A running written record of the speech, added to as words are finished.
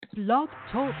Blog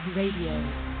Talk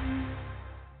Radio.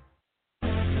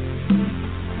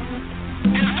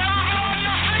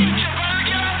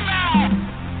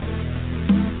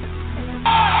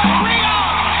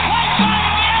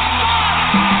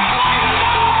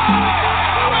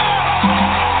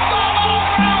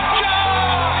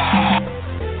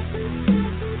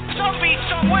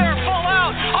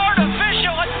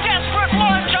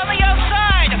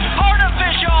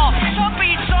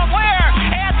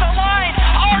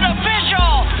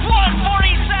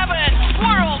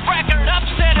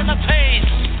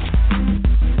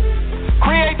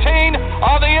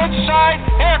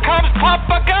 Here comes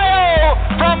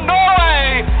Papagayo from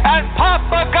Norway, and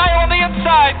Papagayo on the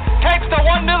inside takes the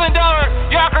 $1 million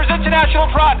Yonkers International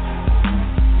trot.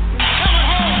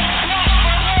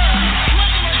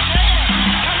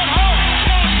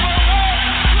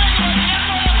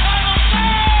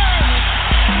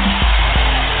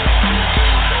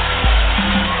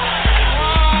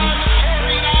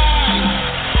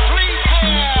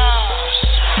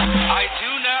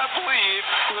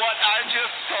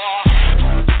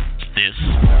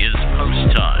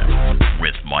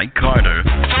 Mike Carter.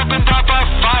 Opened up a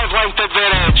 5-length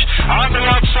advantage. On the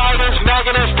outside is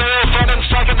Magnus Doyle, front and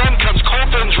second. Then comes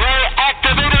Colton's Ray.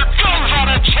 Activator goes on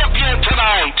a champion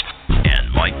tonight.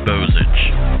 And Mike Bozich.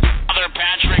 Father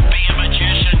Patrick, be a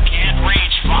magician, can't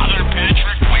reach. Father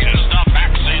Patrick wins the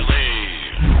Maxi League.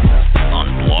 On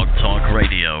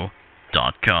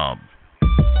blogtalkradio.com.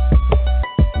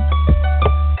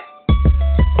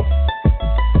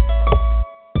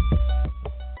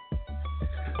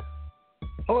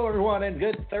 Hello, everyone, and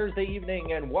good Thursday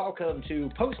evening, and welcome to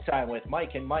Post Time with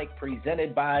Mike and Mike,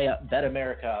 presented by Bet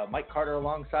America. Mike Carter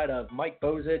alongside of Mike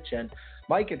Bozich. And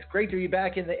Mike, it's great to be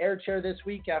back in the air chair this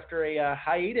week after a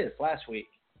hiatus last week.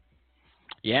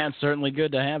 Yeah, it's certainly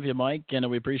good to have you, Mike, and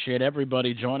we appreciate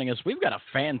everybody joining us. We've got a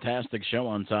fantastic show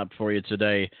on top for you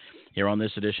today here on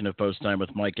this edition of Post Time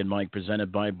with Mike and Mike,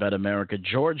 presented by Bet America.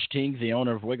 George Teague, the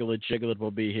owner of Wiggle It Jiggle It,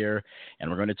 will be here,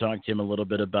 and we're going to talk to him a little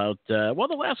bit about, the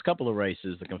last couple of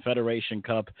races, the Confederation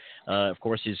Cup. Of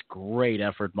course, his great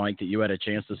effort, Mike, that you had a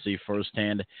chance to see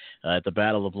firsthand at the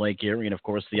Battle of Lake Erie, and, of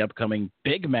course, the upcoming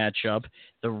big matchup,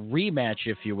 the rematch,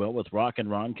 if you will, with Rock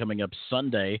and Ron coming up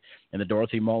Sunday in the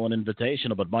Dorothy Mullen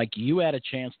Invitational. But, Mike, you had a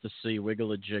chance to see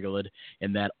Wiggle It Jiggle It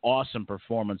in that awesome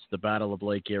performance, the Battle of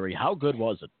Lake Erie. How good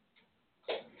was it?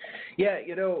 Yeah,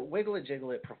 Wiggle It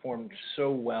Jiggle It performed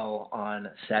so well on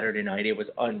Saturday night. It was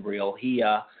unreal. He,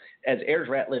 as Ayers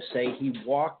Ratliff say, he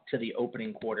walked to the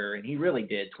opening quarter, and he really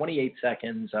did. 28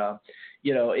 seconds.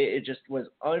 It just was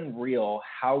unreal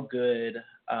how good,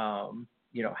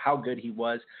 how good he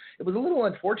was. It was a little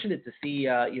unfortunate to see,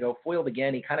 foiled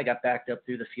again. He kind of got backed up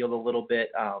through the field a little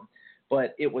bit,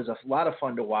 but it was a lot of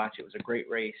fun to watch. It was a great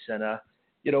race, and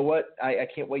you know what? I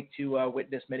can't wait to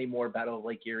witness many more Battle of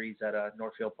Lake Erie's at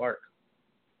Northfield Park.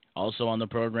 Also on the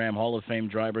program, Hall of Fame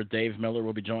driver Dave Miller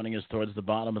will be joining us towards the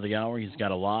bottom of the hour. He's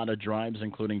got a lot of drives,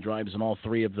 including drives in all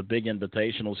three of the big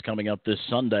invitationals coming up this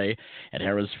Sunday at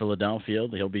Harrah's, Philadelphia.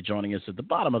 He'll be joining us at the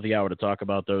bottom of the hour to talk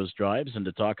about those drives and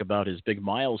to talk about his big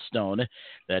milestone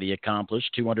that he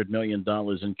accomplished, $200 million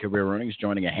in career earnings,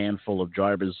 joining a handful of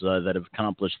drivers that have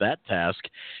accomplished that task.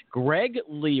 Greg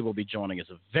Lee will be joining us,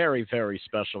 a very, very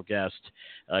special guest.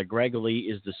 Greg Lee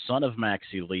is the son of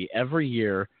Maxie Lee. Every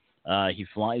year, he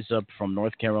flies up from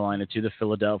North Carolina to the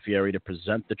Philadelphia area to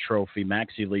present the trophy.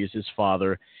 Maxie Lee is his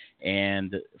father,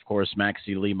 and, of course,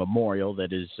 Maxie Lee Memorial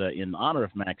that is in honor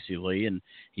of Maxie Lee, and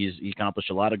he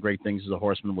accomplished a lot of great things as a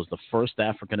horseman, was the first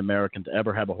African-American to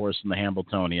ever have a horse in the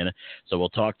Hambletonian. So we'll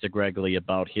talk to Greg Lee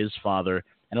about his father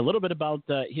and a little bit about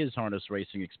his harness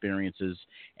racing experiences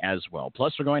as well.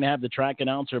 Plus, we're going to have the track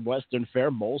announcer of Western Fair,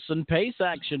 Molson Pace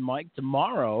action, Mike,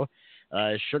 tomorrow.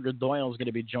 Sugar Doyle is going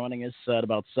to be joining us at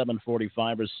about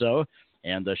 7:45 or so,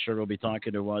 and Sugar will be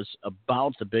talking to us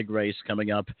about the big race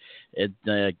coming up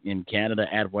in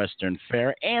Canada at Western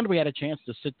Fair. And we had a chance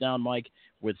to sit down, Mike,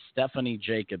 with Stephanie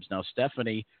Jacobs. Now,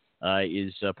 Stephanie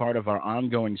is part of our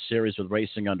ongoing series with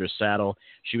Racing Under Saddle.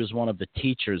 She was one of the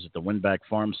teachers at the Winback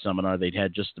Farm Seminar they'd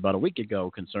had just about a week ago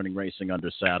concerning Racing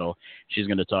Under Saddle. She's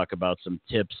going to talk about some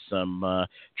tips, some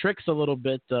tricks a little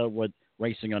bit, what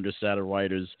Racing Under Saddle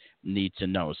riders need to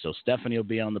know. So Stephanie will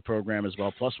be on the program as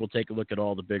well. Plus, we'll take a look at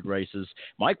all the big races.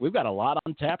 Mike, we've got a lot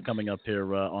on tap coming up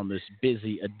here on this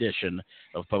busy edition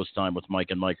of Post Time with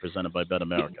Mike and Mike, presented by Bet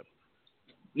America.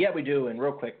 Yeah, we do. And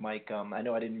real quick, Mike, I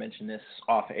know I didn't mention this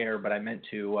off air, but I meant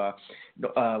to.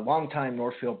 Longtime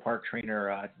Northfield Park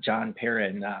trainer John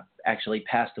Perrin actually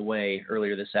passed away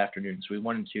earlier this afternoon. So we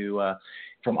wanted to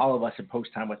from all of us at Post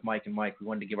Time with Mike and Mike, we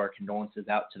wanted to give our condolences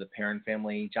out to the Perrin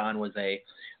family. John was a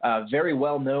very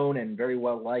well-known and very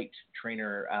well-liked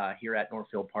trainer here at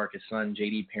Northfield Park. His son,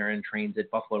 J.D. Perrin, trains at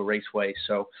Buffalo Raceway,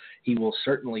 so he will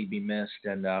certainly be missed.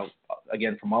 And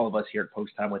again, from all of us here at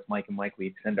Post Time with Mike and Mike, we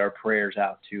extend our prayers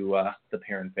out to the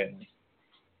Perrin family.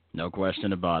 No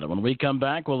question about it. When we come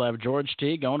back, we'll have George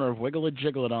Teague, owner of Wiggle It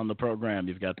Jiggle It, on the program.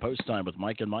 You've got Post Time with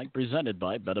Mike and Mike, presented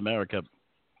by Bet America.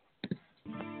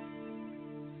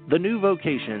 The New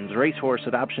Vocations Racehorse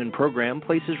Adoption Program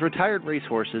places retired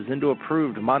racehorses into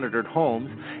approved monitored homes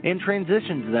and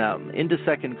transitions them into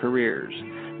second careers.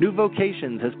 New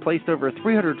Vocations has placed over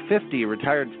 350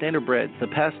 retired standardbreds the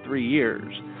past 3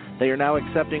 years. They are now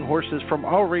accepting horses from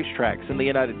all racetracks in the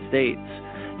United States.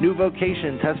 New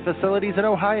Vocations has facilities in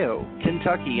Ohio,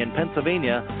 Kentucky, and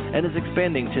Pennsylvania, and is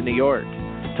expanding to New York.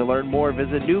 To learn more,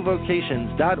 visit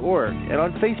newvocations.org and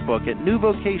on Facebook at New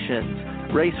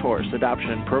Vocations Racehorse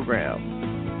Adoption Program.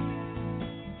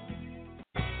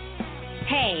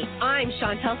 Hey, I'm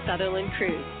Chantel Sutherland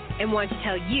Cruz and want to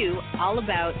tell you all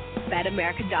about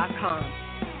BetAmerica.com.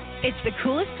 It's the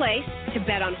coolest place to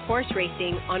bet on horse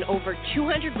racing on over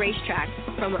 200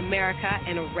 racetracks from America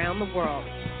and around the world.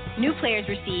 New players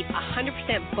receive a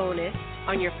 100% bonus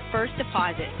on your first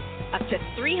deposit, up to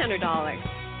 $300.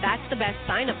 That's the best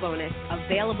sign-up bonus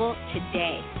available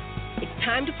today. It's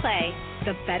time to play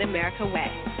the Bet America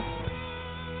way.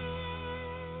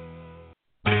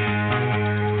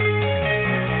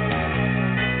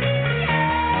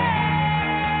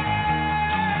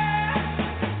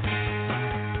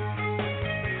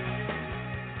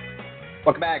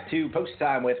 Welcome back to Post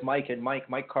Time with Mike and Mike.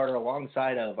 Mike Carter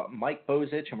alongside of Mike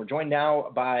Bozich, and we're joined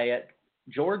now by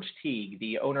George Teague,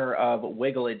 the owner of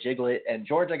Wiggle It Jiggle It. And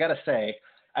George, I got to say,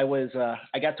 I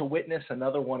got to witness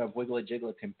another one of Wiggle It Jiggle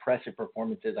It's impressive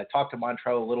performances. I talked to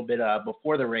Montrell a little bit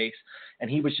before the race, and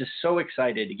he was just so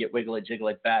excited to get Wiggle It Jiggle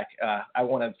It back. I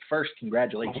want to first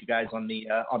congratulate you guys on the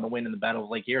win in the Battle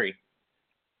of Lake Erie.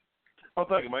 Oh,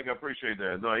 thank you, Mike. I appreciate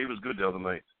that. No, he was good the other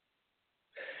night.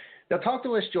 Now, talk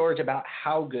to us, George, about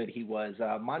how good he was.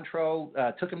 Montrell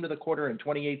took him to the quarter in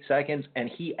 28 seconds, and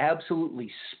he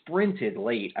absolutely sprinted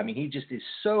late. I mean, he just is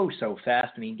so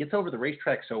fast, and he gets over the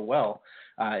racetrack so well.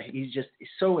 He's just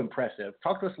so impressive.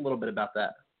 Talk to us a little bit about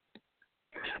that.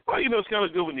 Well, it's kind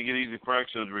of good when you get easy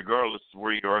fractions regardless of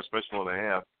where you are, especially on the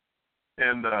half.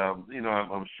 And,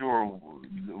 I'm sure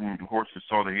when the horses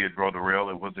saw that he had drawn the rail,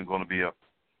 it wasn't going to be a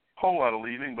whole lot of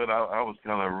leaving, but I was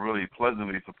kind of really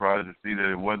pleasantly surprised to see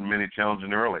that it wasn't many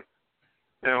challenging early.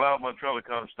 It allowed Montrell to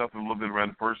kind of stuff him a little bit around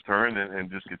the first turn and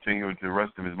just continue to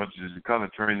rest him as much as he kind of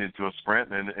turned into a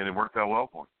sprint, and it worked out well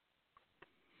for him.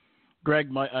 Greg,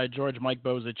 George, Mike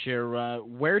Bozich here.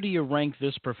 Where do you rank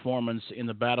this performance in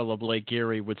the Battle of Lake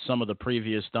Erie with some of the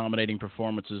previous dominating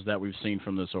performances that we've seen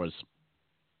from this horse?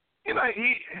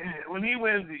 When he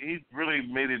wins, he really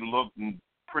made it look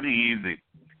pretty easy.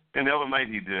 And the other night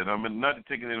he did. I mean, not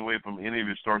taking it away from any of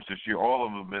his starts this year. All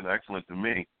of them have been excellent to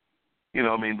me.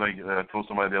 Like I told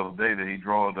somebody the other day that he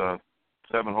drawed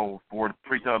 7-hole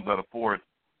 3 times out of 4.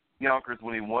 Yonkers,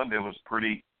 when he won, there was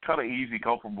pretty kind of easy,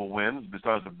 comfortable wins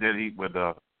besides the dead heat with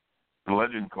the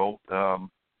Legend Colt.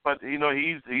 But,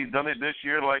 he's done it this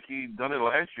year like he done it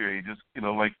last year. He just,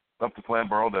 like up to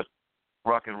Flamborough, that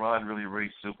Rock and Ron really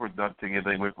raced super. Not taking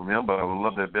anything away from him, but I would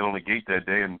love that bet on the gate that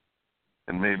day and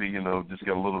maybe, just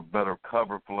get a little better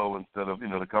cover flow instead of,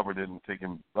 the cover didn't take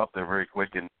him up there very quick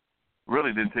and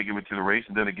really didn't take him into the race.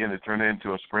 And then again, it turned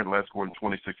into a sprint last quarter in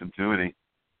 26-2, and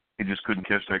he just couldn't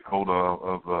catch that colt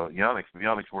of Yannick's. The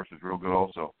Yannick's horse is real good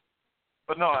also.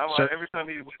 But no, every time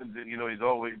he wins,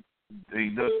 he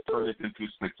does turn it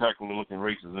into spectacular looking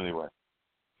races anyway.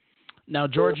 Now,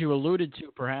 George, you alluded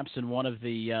to perhaps in one of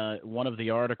the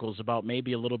articles about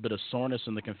maybe a little bit of soreness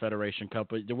in the Confederation Cup.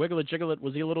 But the Wiggle It Jiggle It,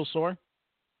 was he a little sore?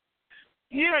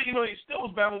 Yeah, he still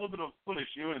was battling a little bit of a foot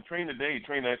issue, and trained today. He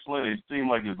trained excellent. It seemed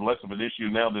like it was less of an issue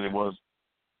now than it was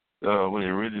when it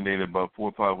originated about 4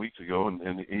 or 5 weeks ago,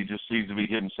 and he just seems to be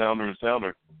getting sounder and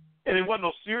sounder. And it wasn't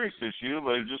no serious issue,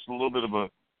 but it was just a little bit of a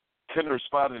tender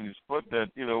spot in his foot that,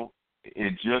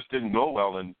 it just didn't go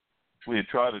well. And we had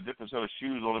tried a different set of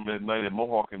shoes on him that night at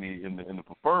Mohawk in the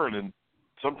preferred, and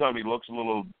sometimes he looks a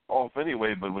little off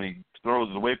anyway, but when he throws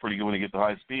it away pretty good when he gets to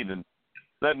high speed. And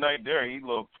that night there, he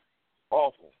looked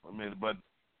awful. But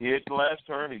he hit the last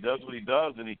turn. He does what he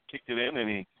does, and he kicked it in,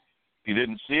 and he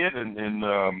didn't see it. And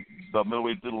the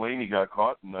middleweight through the lane, he got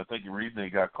caught. And I think the reason he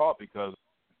got caught because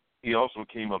he also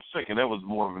came up sick, and that was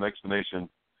more of an explanation.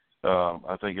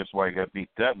 I think that's why he got beat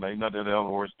that night. Not that the other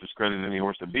horse discredited any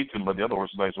horse that beat him, but the other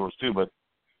horse is a nice horse too. But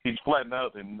he's flattened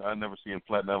out, and I never see him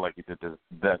flatten out like he did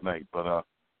that night. But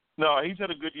no, he's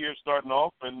had a good year starting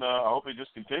off, and I hope it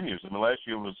just continues. I mean, last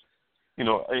year was,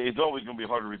 it's always going to be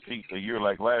hard to repeat a year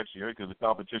like last year because the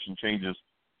competition changes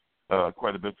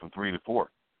quite a bit from 3 to 4.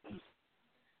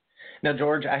 Now,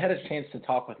 George, I had a chance to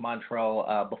talk with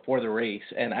Montrell before the race,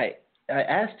 and I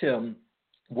asked him,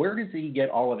 where does he get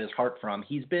all of his heart from?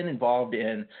 He's been involved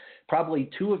in probably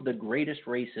 2 of the greatest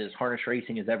races harness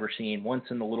racing has ever seen, once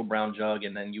in the Little Brown Jug,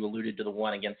 and then you alluded to the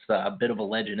one against a bit of a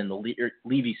legend in the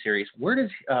Levy Series. Where does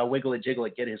Wiggle It Jiggle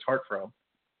It get his heart from?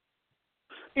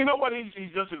 You know what?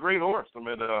 He's just a great horse. I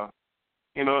mean, I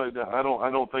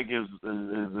don't think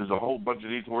there's a whole bunch of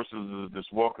these horses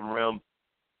just walking around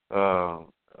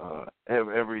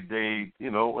every day.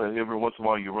 Every once in a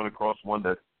while you run across one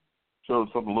that shows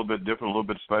something a little bit different, a little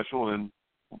bit special, and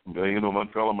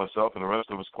Montrell and myself and the rest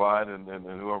of us, Clyde and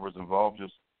whoever's involved,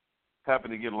 just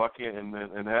happen to get lucky and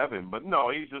have him. But no,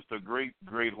 he's just a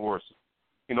great horse.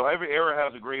 Every era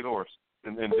has a great horse,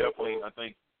 and definitely I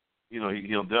think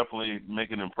he'll definitely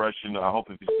make an impression. I hope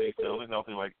if he stays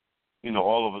healthy, like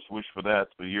all of us wish for that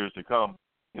for years to come.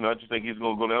 I just think he's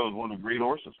going to go down as one of the great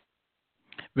horses.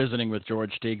 Visiting with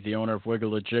George Teague, the owner of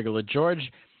Wiggle It Jiggle It.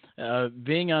 George,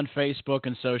 being on Facebook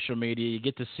and social media, you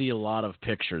get to see a lot of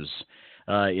pictures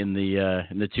in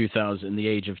the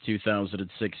age of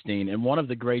 2016. And one of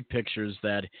the great pictures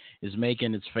that is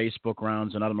making its Facebook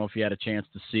rounds, and I don't know if you had a chance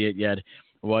to see it yet,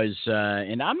 was,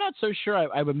 and I'm not so sure,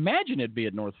 I would imagine it'd be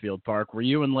at Northfield Park, where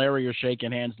you and Larry are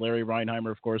shaking hands. Larry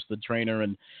Reinheimer, of course, the trainer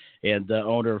and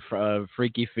owner of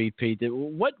Freaky Feet Pete.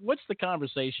 What's the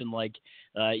conversation like?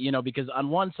 Because on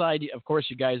one side, of course,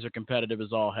 you guys are competitive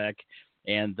as all heck,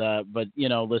 but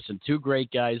listen, 2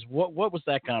 great guys. What was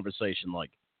that conversation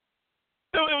like?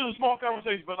 It was a small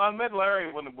conversation, but I met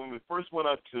Larry when we first went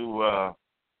up to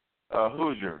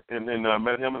Hoosier, and then I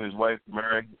met him and his wife,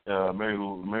 Mary, and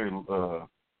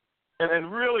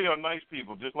really are nice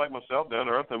people, just like myself, down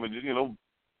to earth. I mean,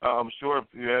 I'm sure if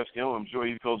you ask him, I'm sure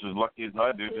he feels as lucky as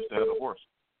I do just to have a horse.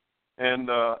 And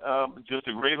just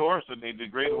a great horse, and he's a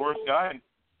great horse guy. And,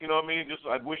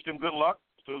 I wished him good luck.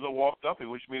 As soon as I walked up, he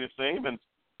wished me the same, and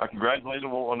I congratulated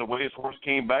him on the way his horse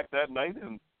came back that night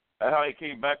and how he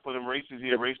came back for them races he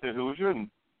had raced in Hoosier, and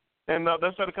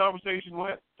that's how the conversation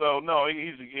went. So, no,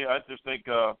 I just think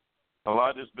a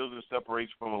lot of this business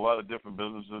separates from a lot of different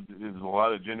businesses. There's a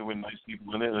lot of genuine, nice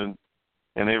people in it, and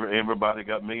everybody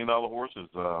got $1 million horses,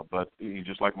 but he's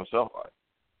just like myself.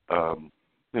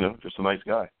 Just a nice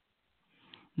guy.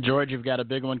 George, you've got a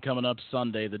big one coming up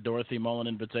Sunday, the Dorothy Mullen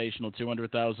Invitational,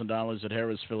 $200,000 at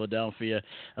Harrah's, Philadelphia.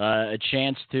 A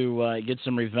chance to get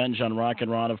some revenge on Rock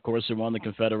and Ron, of course, who won the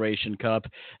Confederation Cup.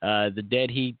 The Dead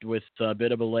Heat with a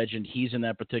bit of a legend. He's in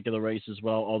that particular race as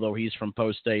well, although he's from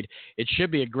Post-State. It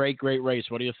should be a great, great race.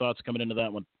 What are your thoughts coming into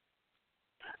that one?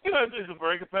 It's a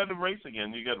very competitive race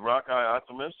again. You got Rock Eye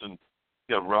Optimist, and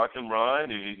you got Rock and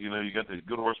Ron. You got the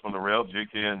good horse from the rail,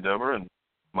 J.K. Endeavor, and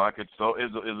Market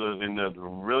is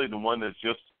really the one that's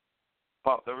just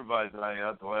popped everybody's eye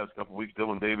out the last couple of weeks.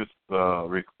 Dylan Davis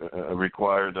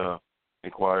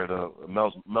inquired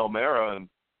Mel Mara, and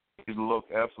he's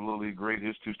looked absolutely great.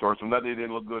 His 2 starts. Not that he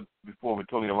didn't look good before with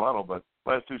Tony Alano, but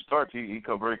last 2 starts he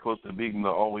come very close to beating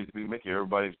always beat Mickey.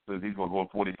 Everybody says he's going to go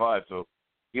 45, so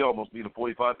he almost beat a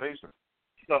 45 pacer.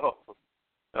 So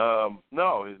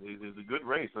no, it's a good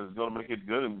race. It's going to make it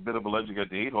good and a bit of a legend at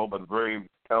the 8-hole, but very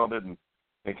talented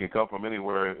and can come from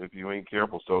anywhere if you ain't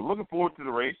careful. So looking forward to the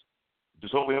race.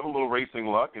 Just hope we have a little racing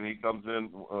luck, and he comes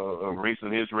in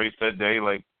racing his race that day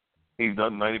like he's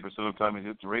done 90% of the time he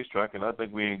hits the racetrack, and I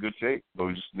think we're in good shape. But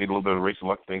we just need a little bit of racing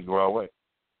luck, things go our way.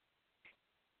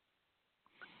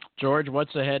 George,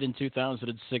 what's ahead in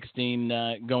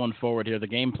 2016 going forward here? The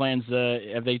game plans,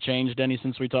 have they changed any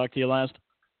since we talked to you last?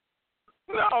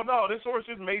 No, this horse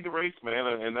just made the race, man,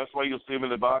 and that's why you'll see him in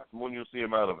the box when you'll see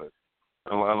him out of it.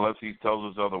 Unless he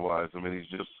tells us otherwise. I mean,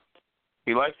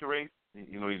 he likes to race.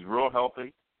 He's real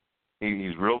healthy.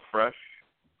 He's real fresh.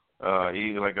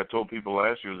 Like I told people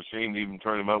last year, it was a shame to even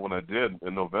turn him out when I did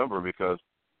in November because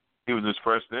he was as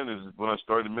fresh then as when I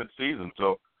started mid-season.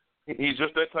 So he's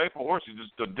just that type of horse. He's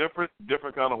just a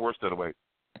different kind of horse that way.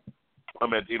 I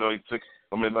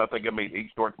think I made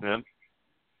 8 starts then.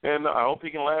 And I hope he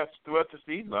can last throughout the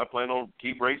season. I plan on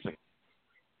keep racing.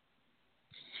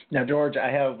 Now, George, I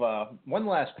have one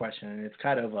last question, and it's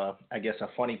kind of, a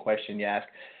funny question you ask.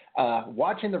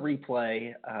 Watching the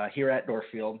replay here at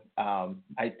Northfield,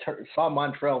 I saw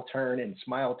Montrell turn and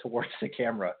smile towards the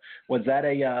camera. Was that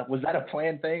a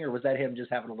planned thing, or was that him just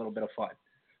having a little bit of fun?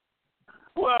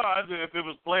 Well, if it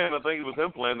was planned, I think it was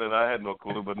him planned, and I had no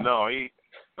clue. But no,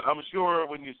 I'm sure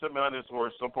when you sit behind this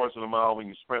horse, some parts of the mile when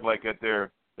you sprint like that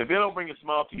there, if they don't bring a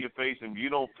smile to your face and you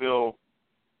don't feel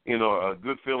a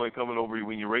good feeling coming over you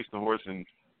when you race the horse, and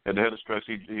at the head of stretch,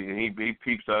 he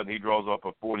peeks out and he draws off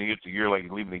a 40 hits a year like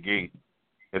he's leaving the gate.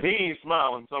 If he ain't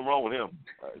smiling, something wrong with him.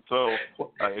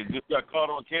 It just got caught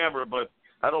on camera, but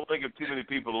I don't think of too many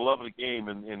people that love the game,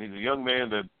 and he's a young man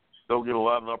that don't get a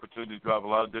lot of opportunity to drive a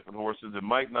lot of different horses. It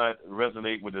might not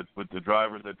resonate with the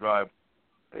drivers that drive,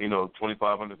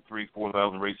 2,500, 3,000,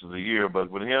 4,000 races a year,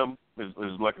 but with him,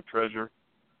 it's like a treasure.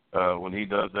 When he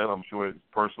does that, I'm sure it's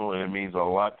personal and it means a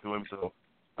lot to him. So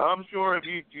I'm sure if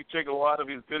you check a lot of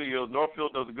his videos,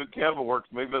 Northfield does a good camera work.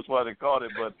 Maybe that's why they caught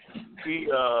it. But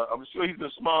I'm sure he's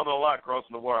been smiling a lot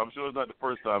crossing the wire. I'm sure it's not the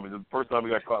first time. It's the first time he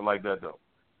got caught like that, though.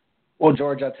 Well,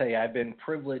 George, I'll tell you, I've been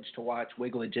privileged to watch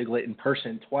Wiglet Jiglet in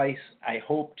person twice. I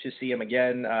hope to see him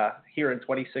again here in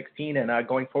 2016 and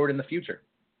going forward in the future.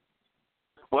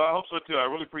 Well, I hope so, too. I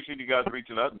really appreciate you guys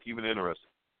reaching out and keeping it interesting.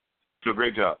 Do a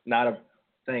great job.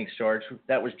 Thanks, George.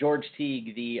 That was George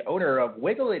Teague, the owner of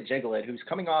Wiglet Jiglet, who's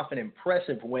coming off an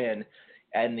impressive win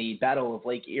in the Battle of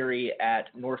Lake Erie at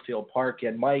Northfield Park.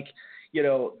 And, Mike,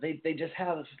 they just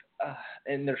have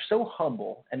and they're so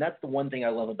humble, and that's the one thing I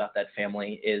love about that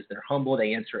family is they're humble.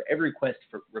 They answer every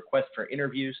request for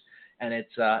interviews, and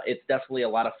it's definitely a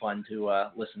lot of fun to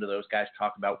listen to those guys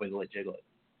talk about Wiglet Jiglet.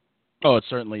 Oh, it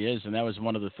certainly is, and that was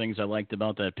one of the things I liked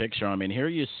about that picture. I mean, here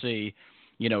you see,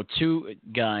 two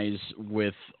guys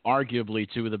with arguably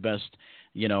two of the best,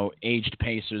 aged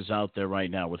pacers out there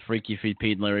right now with Freaky Feet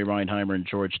Pete and Larry Reinheimer and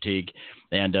George Teague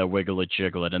and Wiglet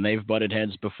Jiglet. And they've butted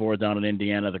heads before down in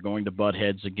Indiana. They're going to butt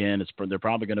heads again. They're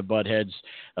probably going to butt heads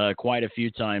quite a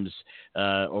few times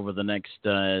over the next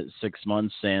 6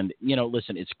 months. And,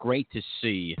 listen, it's great to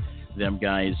see them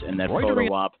guys and that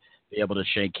photo op be able to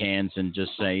shake hands and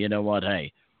just say, you know what,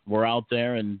 hey, we're out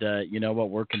there and,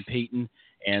 we're competing.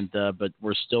 But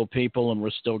we're still people and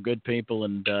we're still good people,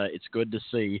 and it's good to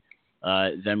see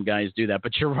them guys do that.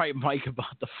 But you're right, Mike,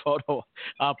 about the photo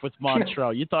op with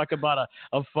Montrell. You talk about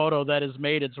a photo that has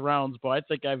made its rounds, but I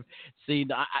think I've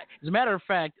seen as a matter of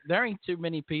fact, there aren't too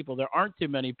many people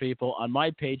on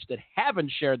my page that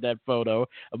haven't shared that photo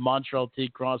of Montrell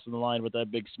Teague crossing the line with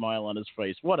that big smile on his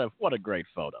face. What a great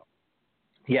photo.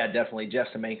 Yeah, definitely. Jeff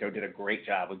Semenko did a great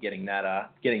job of getting that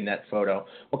photo.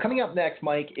 Well, coming up next,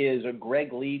 Mike, is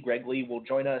Greg Lee. Greg Lee will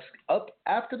join us up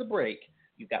after the break.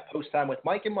 You've got Post Time with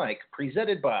Mike and Mike,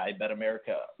 presented by Bet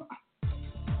America.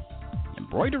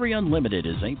 Embroidery Unlimited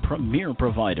is a premier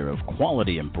provider of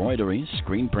quality embroidery,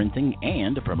 screen printing,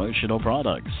 and promotional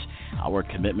products. Our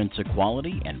commitment to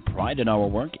quality and pride in our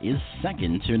work is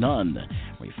second to none.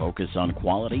 We focus on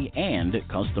quality and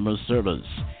customer service.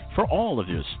 For all of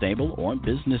your stable or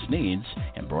business needs,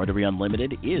 Embroidery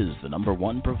Unlimited is the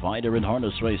 #1 provider in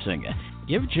harness racing.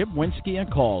 Give Jim Winsky a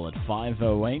call at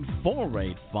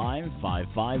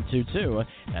 508-485-5522.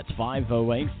 That's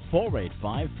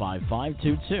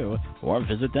 508-485-5522. Or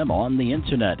visit them on the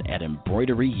internet at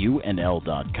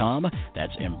embroideryunl.com.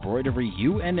 That's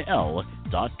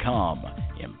embroideryunl.com.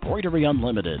 Embroidery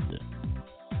Unlimited.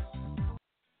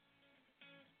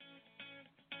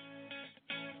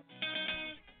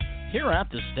 Here at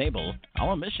the stable,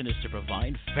 our mission is to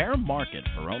provide fair market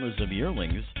for owners of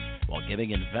yearlings while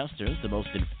giving investors the most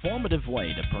informative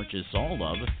way to purchase all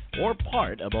of or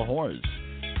part of a horse.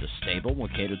 The stable will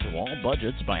cater to all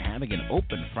budgets by having an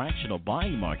open fractional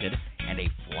buying market and a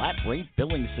flat rate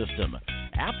billing system.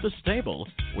 At the stable,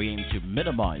 we aim to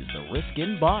minimize the risk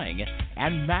in buying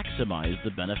and maximize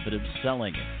the benefit of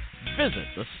selling. Visit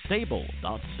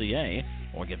thestable.ca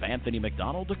or give Anthony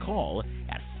McDonald a call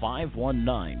at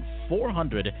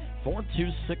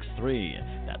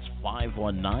 519-400-4263. That's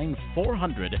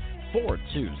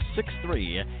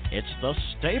 519-400-4263. It's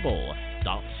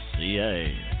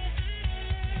thestable.ca.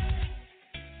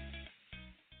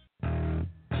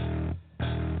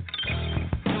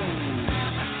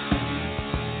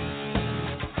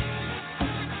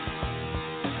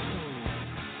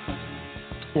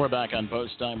 We're back on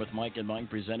Post Time with Mike and Mike,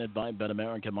 presented by Bet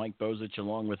America. Mike Bozich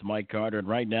along with Mike Carter. And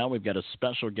right now we've got a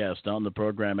special guest on the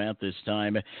program at this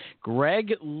time,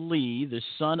 Greg Lee, the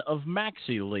son of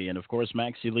Maxie Lee. And, of course,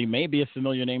 Maxie Lee may be a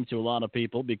familiar name to a lot of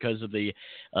people because of the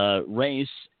race,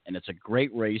 and it's a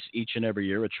great race each and every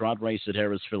year, a trot race at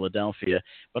Harrah's, Philadelphia.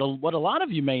 But what a lot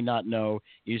of you may not know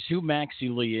is who Maxie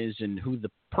Lee is and who the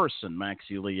person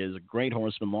Maxie Lee is. A great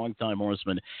horseman, longtime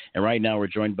horseman. And right now we're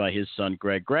joined by his son,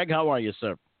 Greg. Greg, how are you,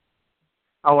 sir?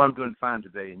 Oh, I'm doing fine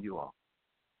today, and you all?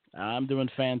 I'm doing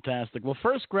fantastic. Well,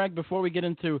 first, Greg, before we get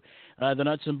into the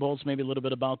nuts and bolts, maybe a little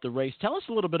bit about the race, tell us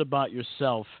a little bit about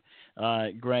yourself,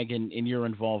 Greg, in your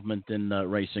involvement in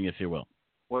racing, if you will.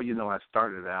 Well, I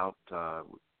started out,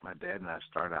 my dad and I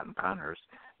started out in Pinehurst,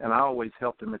 and I always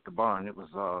helped him at the barn. It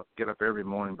was get up every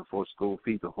morning before school,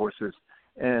 feed the horses,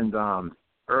 and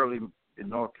early in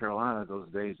North Carolina those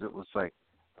days it was like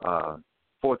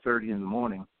 4:30 in the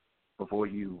morning before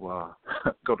you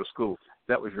go to school.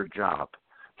 That was your job.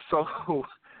 So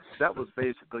that was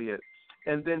basically it.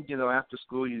 And then, after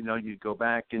school, you go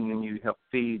back and then you help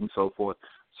feed and so forth.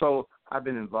 So I've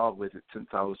been involved with it since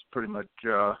I was pretty much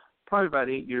probably about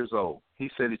 8 years old. He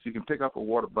said if you can pick up a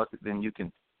water bucket, then you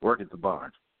can work at the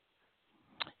barn.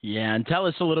 Yeah, and tell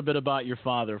us a little bit about your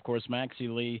father. Of course, Maxie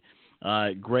Lee,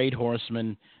 great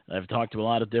horseman. I've talked to a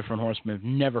lot of different horsemen. I've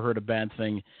never heard a bad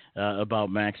thing about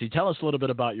Maxie. Tell us a little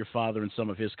bit about your father and some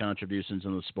of his contributions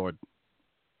in the sport.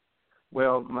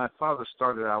 Well, my father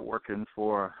started out working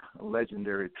for a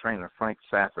legendary trainer, Frank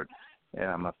Safford.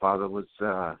 My father was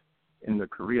in the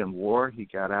Korean War. He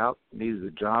got out, needed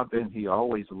a job, and he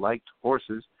always liked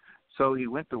horses. So he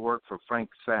went to work for Frank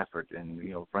Safford. And,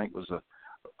 Frank was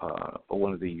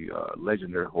one of the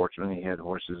legendary horsemen. He had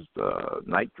horses,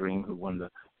 Night Dream, who won the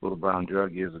Little Brown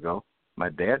Jug years ago. My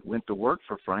dad went to work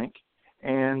for Frank.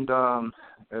 And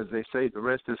as they say, the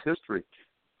rest is history.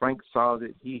 Frank saw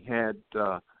that he had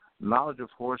knowledge of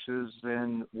horses,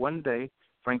 and one day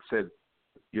Frank said,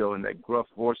 in that gruff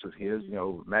voice of his,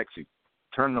 Maxie,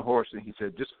 turn the horse, and he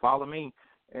said, just follow me.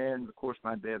 And of course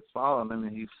my dad followed him,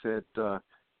 and he said,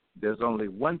 there's only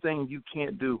one thing you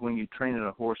can't do when you're training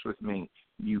a horse with me.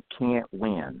 You can't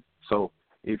win. So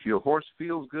if your horse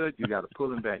feels good, you got to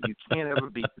pull him back. You can't ever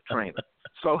beat the trainer.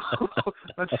 So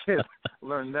I said,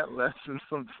 learn that lesson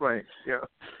from Frank.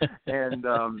 And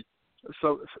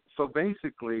so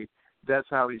basically, that's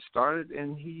how he started,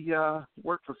 and he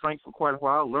worked for Frank for quite a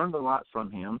while, learned a lot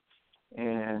from him,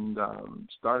 and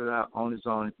started out on his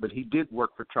own. But he did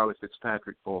work for Charlie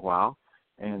Fitzpatrick for a while,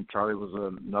 and Charlie was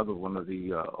another one of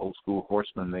the old-school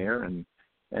horsemen there. And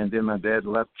then my dad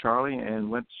left Charlie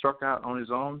and struck out on his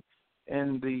own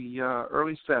in the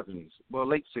early 70s, well,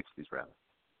 late 60s, rather.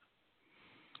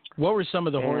 What were some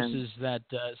of the horses he's had,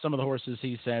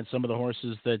 some of the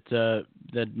horses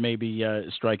that maybe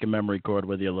strike a memory chord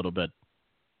with you a little bit?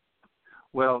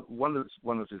 Well, one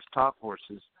of his top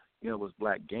horses, was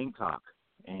Black Gamecock,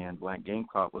 and Black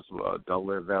Gamecock was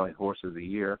Delaware Valley Horse of the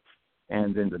Year.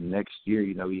 And then the next year,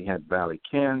 he had Valley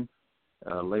Ken.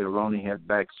 Later on, he had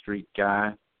Backstreet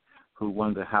Guy, who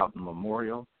won the Houghton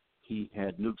Memorial. He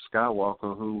had Nuke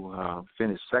Skywalker, who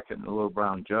finished second in the Little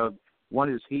Brown Jug. Won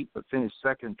his heat, but finished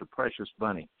second to Precious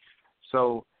Bunny.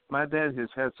 So my dad has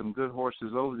had some good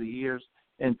horses over the years,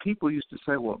 and people used to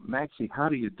say, well, Maxie, how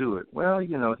do you do it? Well,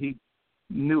 he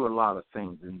knew a lot of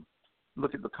things, and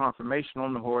look at the conformation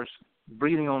on the horse,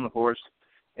 breeding on the horse,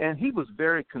 and he was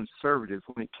very conservative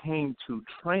when it came to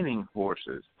training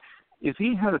horses. If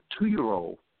he had a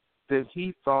 2-year-old that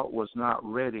he thought was not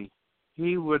ready,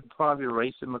 he would probably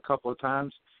race him a couple of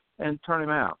times and turn him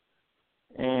out.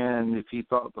 And if he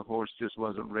thought the horse just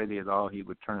wasn't ready at all, he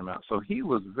would turn him out. So he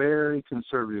was very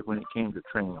conservative when it came to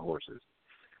training horses.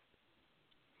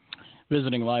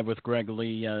 Visiting live with Greg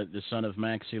Lee, the son of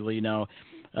Maxie Lee. Now,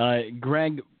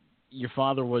 Greg, your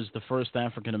father was the first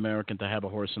African-American to have a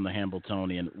horse in the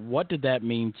Hambletonian. What did that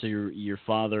mean to your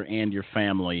father and your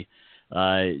family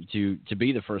to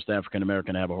be the first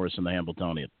African-American to have a horse in the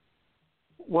Hambletonian?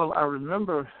 Well, I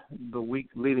remember the week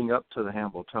leading up to the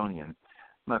Hambletonian,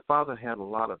 my father had a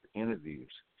lot of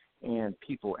interviews, and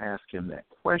people asked him that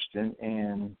question,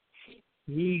 and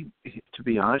he, to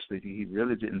be honest with you, he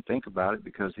really didn't think about it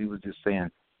because he was just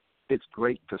saying, it's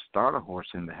great to start a horse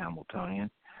in the Hambletonian,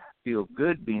 feel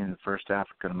good being the first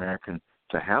African-American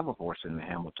to have a horse in the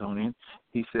Hambletonian.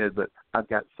 He said, but I've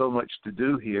got so much to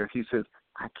do here. He said,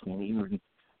 I can't even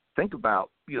think about,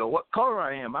 what color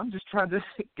I am. I'm just trying to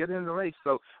get in the race.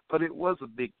 So, but it was a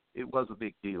big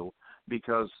deal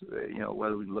because,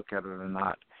 whether we look at it or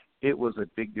not, it was a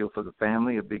big deal for the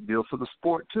family, a big deal for the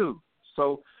sport too.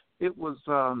 So it was,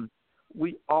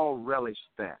 we all relished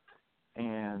that.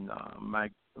 And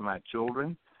my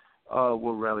children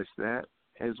will relish that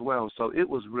as well. So it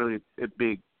was really a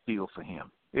big deal for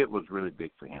him. It was really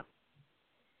big for him.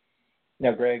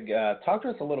 Now, Greg, talk to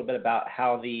us a little bit about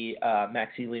how the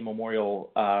Maxie Lee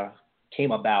Memorial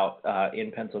came about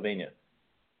in Pennsylvania.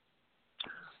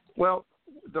 Well,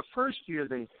 the first year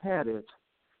they had it,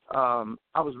 I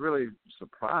was really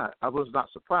surprised. I was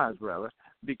not surprised, rather,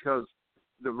 because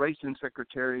the racing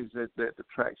secretaries at the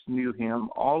tracks knew him,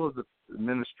 all of the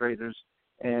administrators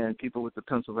and people with the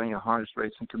Pennsylvania Harness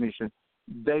Racing Commission,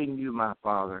 they knew my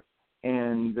father,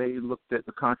 and they looked at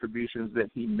the contributions that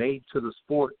he made to the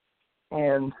sport,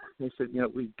 and they said,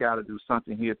 we've got to do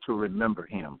something here to remember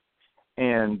him.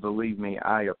 And believe me,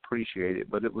 I appreciate it.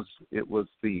 But it was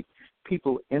the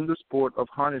people in the sport of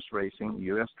harness racing,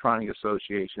 U.S. Trotting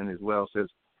Association as well, says,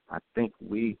 I think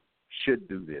we should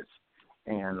do this.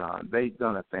 And they've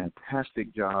done a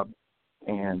fantastic job.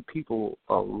 And people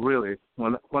are really,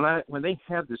 when they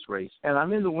have this race, and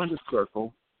I'm in the winner's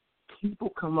circle, people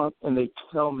come up and they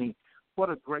tell me what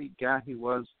a great guy he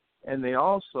was. And they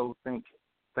also thank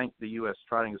the U.S.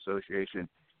 Trotting Association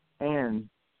and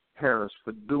Harris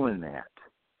for doing that.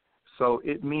 So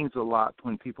it means a lot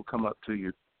when people come up to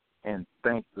you and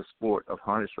thank the sport of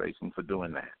harness racing for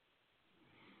doing that.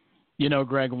 You know,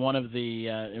 Greg, one of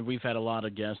the we've had a lot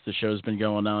of guests. The show's been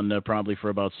going on probably for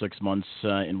about 6 months,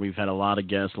 and we've had a lot of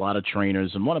guests, a lot of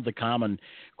trainers. And one of the common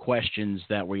questions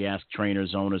that we ask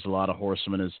trainers, owners, a lot of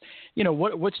horsemen is, you know,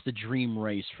 what's the dream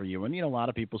race for you? And, you know, a lot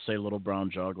of people say Little Brown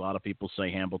Jug, a lot of people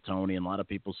say Hambletonian, a lot of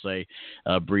people say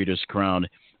Breeders' Crown.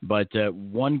 But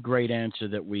one great answer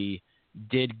that we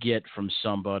did get from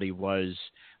somebody was,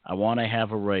 I want to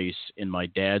have a race in my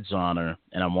dad's honor,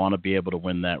 and I want to be able to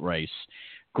win that race.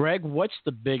 Greg, what's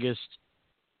the biggest,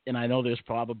 and I know there's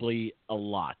probably a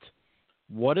lot,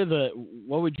 what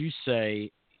would you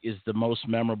say is the most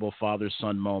memorable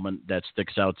father-son moment that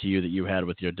sticks out to you that you had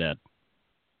with your dad?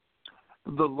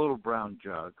 The Little Brown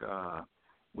Jug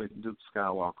with Duke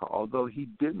Skywalker. Although he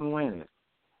didn't win it,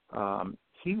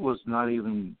 he was not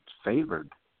even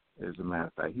favored, as a matter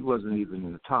of fact. He wasn't even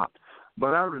in the top.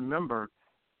 But I remember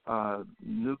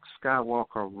Duke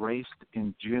Skywalker raced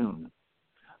in June.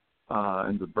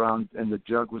 And the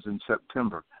Jug was in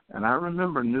September. And I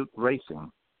remember Nuke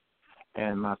racing,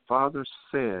 and my father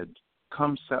said,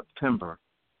 come September,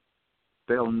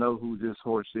 they'll know who this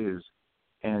horse is.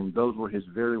 And those were his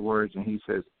very words. And he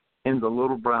says, in the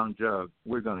Little Brown Jug,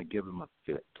 we're going to give him a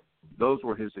fit. Those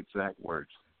were his exact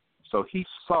words. So he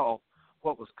saw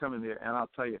what was coming there. And I'll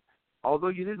tell you, although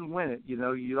you didn't win it, you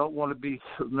know, you don't want to be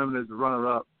remembered as the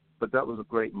runner-up, but that was a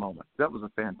great moment. That was a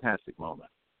fantastic moment.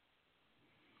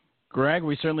 Greg,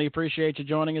 we certainly appreciate you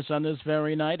joining us on this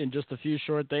very night. In just a few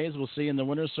short days, we'll see you in the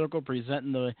winner's circle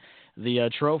presenting the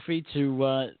trophy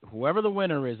to whoever the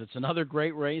winner is. It's another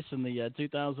great race in the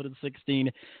 2016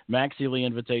 Maxie Lee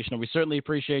Invitational. We certainly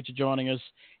appreciate you joining us,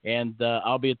 and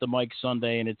I'll be at the Mike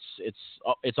Sunday, and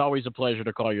it's always a pleasure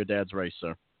to call your dad's race,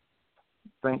 sir.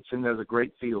 Thanks, and there's a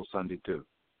great field Sunday, too.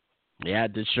 Yeah,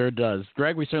 it sure does.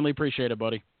 Greg, we certainly appreciate it,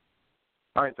 buddy.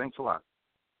 All right, thanks a lot.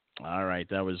 All right,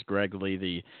 that was Greg Lee,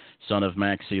 the son of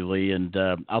Maxie Lee. And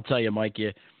I'll tell you, Mike,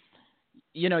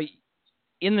 you know,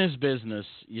 in this business,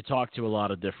 you talk to a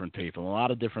lot of different people. A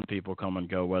lot of different people come and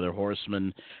go, whether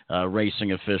horsemen,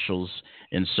 racing officials,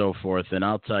 and so forth. And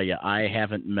I'll tell you, I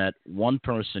haven't met one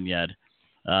person yet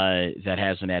that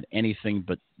hasn't had anything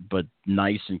but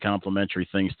nice and complimentary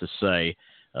things to say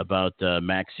about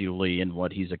Maxie Lee and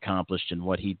what he's accomplished and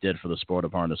what he did for the sport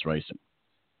of harness racing.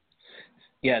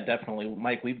 Yeah, definitely.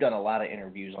 Mike, we've done a lot of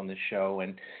interviews on this show,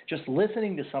 and just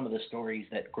listening to some of the stories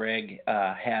that Greg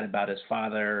had about his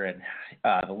father and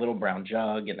the Little Brown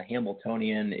Jug and the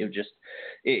Hambletonian,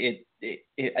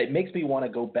 it makes me want to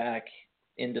go back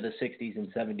into the 60s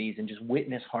and 70s and just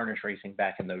witness harness racing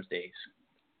back in those days.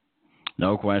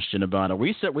 No question about it.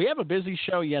 We have a busy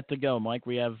show yet to go, Mike.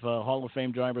 We have Hall of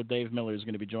Fame driver Dave Miller is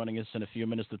going to be joining us in a few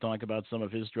minutes to talk about some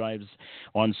of his drives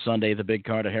on Sunday, the big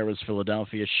car to Harris,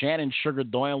 Philadelphia. Shannon Sugar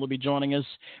Doyle will be joining us.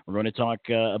 We're going to talk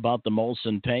about the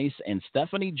Molson Pace, and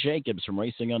Stephanie Jacobs from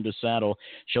Racing Under Saddle.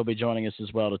 She'll be joining us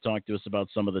as well to talk to us about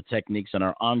some of the techniques in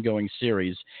our ongoing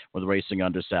series with Racing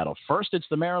Under Saddle. First, it's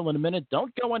the Maryland Minute.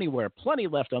 Don't go anywhere. Plenty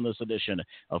left on this edition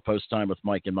of Post Time with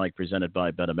Mike and Mike, presented by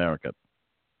Bet America.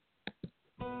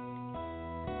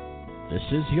 This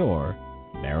is your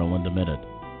Maryland Minute.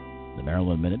 The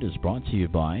Maryland Minute is brought to you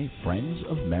by Friends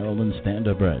of Maryland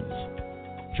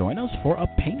Standardbreds. Join us for a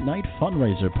paint night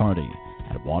fundraiser party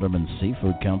at Waterman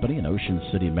Seafood Company in Ocean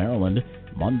City, Maryland,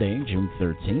 Monday, June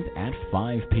 13th at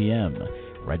 5 p.m.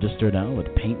 Register now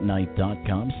at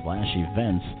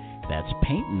paintnight.com/events. That's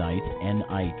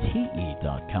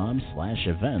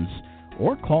paintnight.com/events.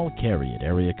 Or call Carrie at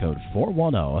area code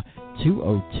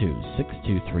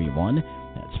 410-202-6231.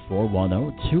 That's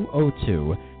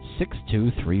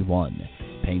 410-202-6231.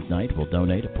 Paint Night will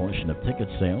donate a portion of ticket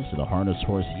sales to the Harness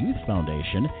Horse Youth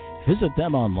Foundation. Visit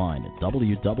them online at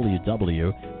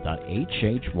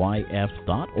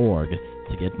www.hhyf.org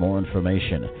to get more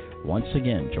information. Once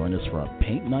again, join us for a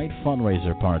Paint Night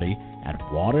fundraiser party at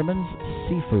Waterman's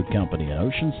Seafood Company in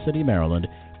Ocean City, Maryland,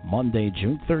 Monday,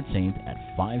 June 13th at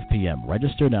 5 p.m.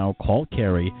 Register now. Call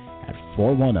Carrie at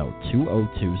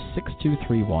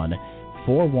 410-202-6231,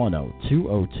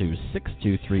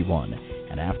 410-202-6231.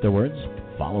 And afterwards,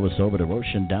 follow us over to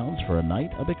Ocean Downs for a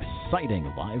night of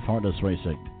exciting live harness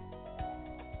racing.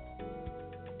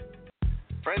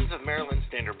 Friends of Maryland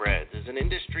Standardbreds is an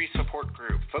industry support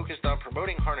group focused on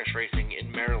promoting harness racing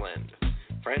in Maryland.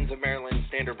 Friends of Maryland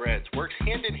Standardbreds works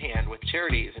hand in hand with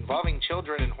charities involving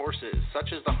children and horses,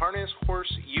 such as the Harness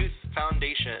Horse Youth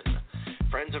Foundation.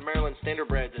 Friends of Maryland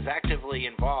Standardbreds is actively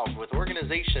involved with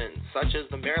organizations such as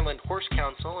the Maryland Horse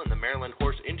Council and the Maryland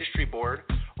Horse Industry Board,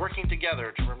 working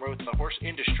together to promote the horse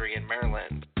industry in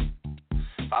Maryland.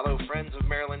 Follow Friends of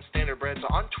Maryland Standardbreds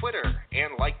on Twitter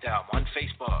and like them on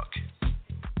Facebook.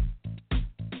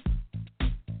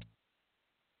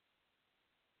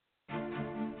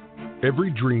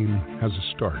 Every dream has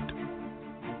a start,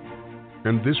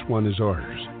 and this one is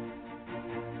ours.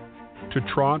 To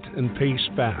trot and pace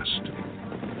fast,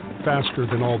 faster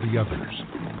than all the others,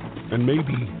 and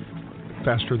maybe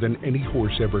faster than any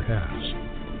horse ever has.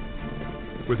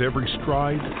 With every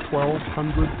stride,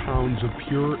 1,200 pounds of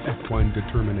pure equine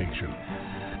determination.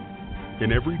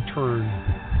 In every turn,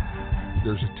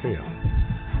 there's a tale.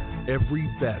 Every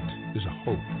bet is a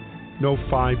hope. No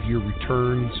 5-year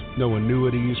returns, no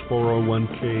annuities,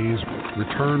 401ks.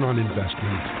 Return on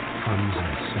investment comes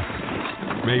in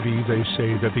seconds. Maybe they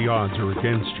say that the odds are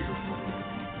against you.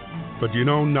 But you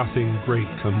know nothing great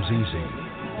comes easy.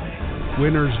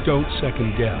 Winners don't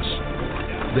second guess.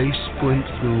 They sprint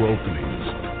through openings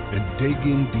and dig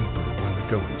in deeper when the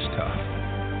going's tough.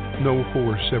 No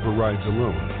horse ever rides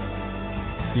alone.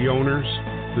 The owners,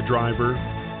 the driver,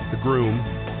 the groom,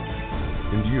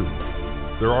 and you.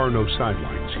 There are no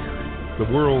sidelines here.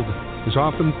 The world is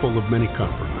often full of many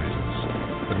compromises,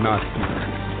 but not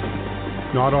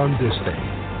here. Not on this day.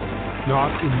 Not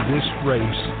in this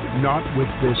race. Not with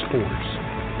this horse.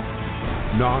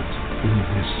 Not in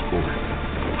this sport.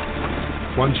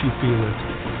 Once you feel it,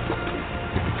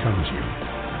 it becomes you.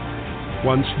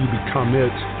 Once you become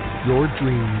it, your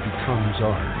dream becomes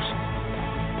ours.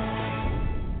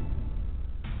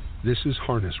 This is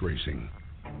harness racing.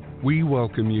 We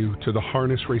welcome you to the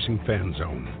Harness Racing Fan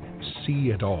Zone. See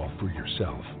it all for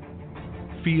yourself.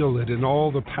 Feel it in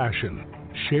all the passion.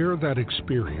 Share that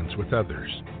experience with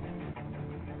others.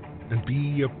 And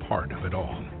be a part of it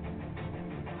all.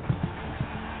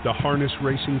 The Harness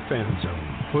Racing Fan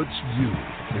Zone puts you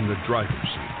in the driver's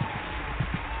seat.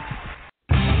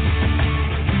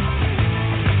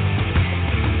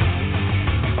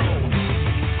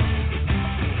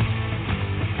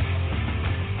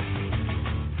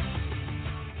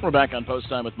 We're back on Post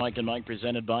Time with Mike and Mike,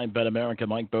 presented by Bet America.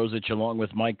 Mike Bozich along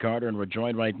with Mike Carter, and we're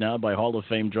joined right now by Hall of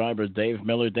Fame driver Dave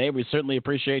Miller. Dave, we certainly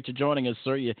appreciate you joining us,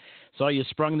 sir. You saw you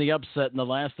sprung the upset in the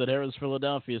last at Harrah's,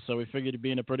 Philadelphia, so we figured you'd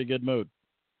be in a pretty good mood.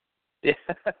 Yeah,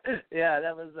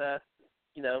 that was,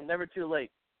 never too late.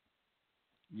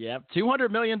 Yeah, $200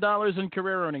 million in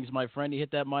career earnings, my friend. You hit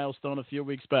that milestone a few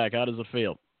weeks back. How does it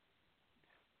feel?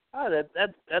 Oh,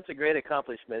 that's a great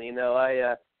accomplishment.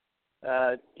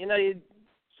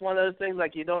 It's one of those things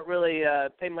like you don't really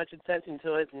pay much attention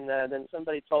to it, and then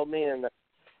somebody told me, and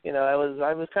I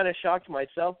was kind of shocked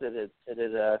myself that it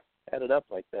added up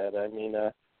like that. I mean,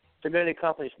 it's a great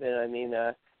accomplishment. I mean,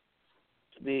 to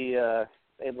be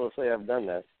able to say I've done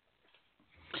that.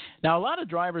 Now, a lot of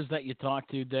drivers that you talk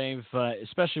to, Dave,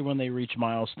 especially when they reach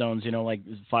milestones, like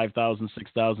 5,000,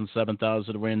 6,000,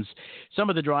 7,000 wins, some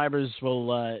of the drivers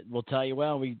will tell you,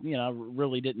 well, we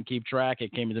really didn't keep track.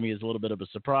 It came to me as a little bit of a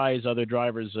surprise. Other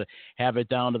drivers have it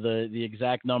down to the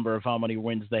exact number of how many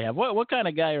wins they have. What kind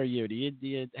of guy are you? Do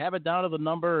you have it down to the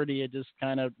number, or do you just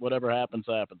kind of whatever happens,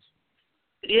 happens?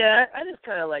 Yeah, I just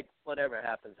kind of like whatever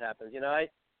happens, happens. I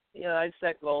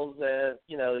set goals,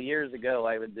 years ago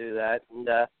I would do that. And,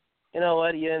 you know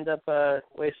what, you end up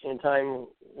wasting time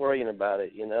worrying about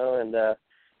it, and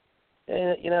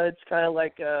it's kind of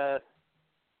like a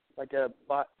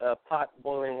pot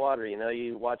boiling water,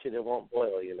 you watch it, it won't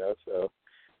boil, so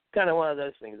kind of one of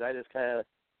those things. I just kind of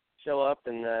show up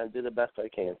and do the best I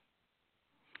can.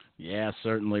 Yeah,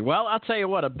 certainly. Well, I'll tell you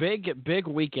what, a big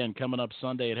weekend coming up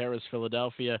Sunday at Harrah's,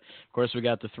 Philadelphia. Of course, we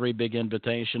got the 3 big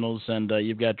invitationals, and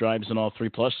you've got drives in all 3,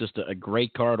 plus just a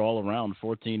great card all around,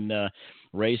 14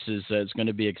 races. It's going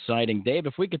to be exciting. Dave,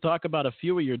 if we could talk about a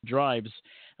few of your drives,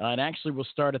 and actually we'll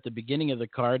start at the beginning of the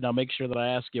card, and I'll make sure that I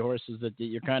ask you horses that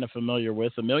you're kind of familiar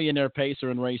with. A Millionaire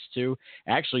Pacer in race 2.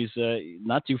 Actually, is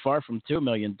not too far from $2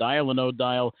 million. Dial and No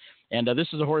Dial. And this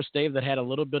is a horse, Dave, that had a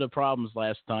little bit of problems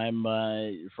last time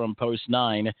from post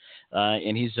 9,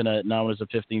 and he's now as a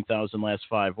 15,000 last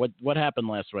 5. What happened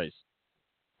last race?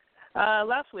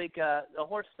 Last week, the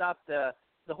horse stopped. The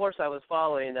horse I was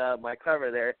following, my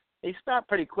cover there, he stopped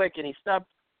pretty quick, and he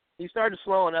started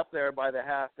slowing up there by the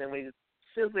half. Then we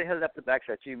soon as we headed up the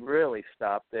backstretch, he really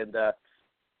stopped. And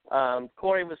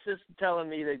Corey was just telling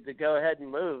me to go ahead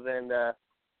and move. And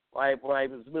when I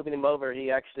was moving him over,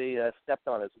 he actually stepped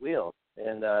on his wheel.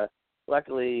 And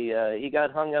luckily, he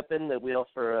got hung up in the wheel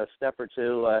for a step or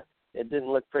two. It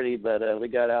didn't look pretty, but we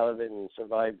got out of it and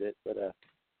survived it. But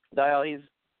Doyle,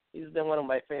 he's been one of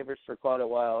my favorites for quite a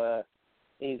while.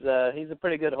 He's a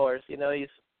pretty good horse. You know, he's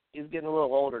getting a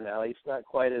little older now. He's not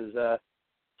quite as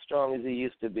strong as he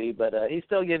used to be, but he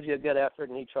still gives you a good effort,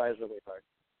 and he tries really hard.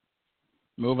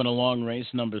 Moving along, race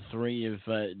number 3, you've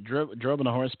driven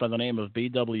a horse by the name of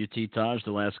BWT Taj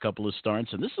the last couple of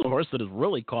starts, and this is a horse that has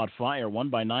really caught fire, won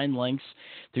by 9 lengths,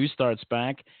 2 starts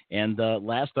back, and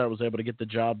last start was able to get the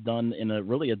job done in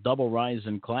a double rise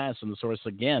in class, and this horse,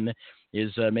 again,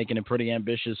 is making a pretty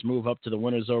ambitious move up to the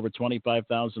winners over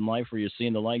 25,000 life, where you're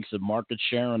seeing the likes of Market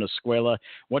Share and Escuela.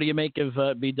 What do you make of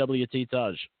BWT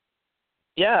Taj?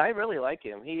 Yeah, I really like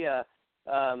him. He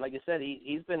like I said,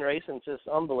 he's been racing just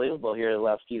unbelievable here the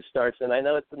last few starts, and I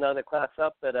know it's another class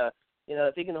up, but you know,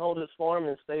 if he can hold his form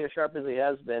and stay as sharp as he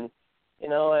has been, you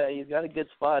know, he's got a good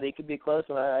spot. He could be close,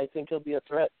 and I think he'll be a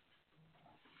threat.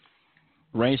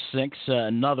 Race 6,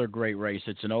 another great race.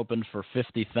 It's an open for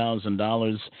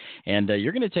 $50,000, and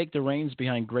you're going to take the reins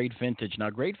behind Great Vintage. Now,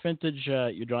 Great Vintage,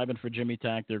 you're driving for Jimmy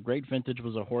Tackler. Great Vintage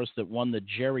was a horse that won the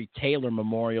Jerry Taylor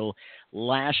Memorial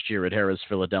last year at Harrah's,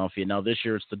 Philadelphia. Now, this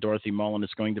year it's the Dorothy Mullen.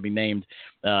 It's going to be named.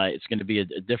 It's going to be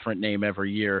a different name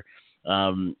every year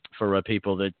for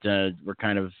people that were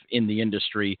kind of in the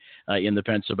industry in the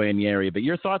Pennsylvania area. But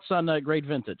your thoughts on Great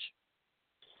Vintage?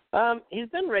 He's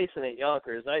been racing at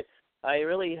Yonkers. I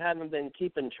really haven't been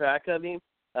keeping track of him.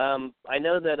 I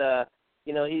know that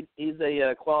you know, he's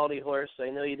a quality horse.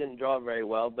 I know he didn't draw very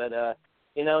well, but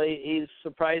you know, he's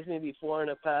surprised me before in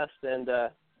the past, and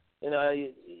you know,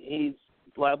 he's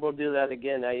liable to do that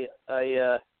again. Like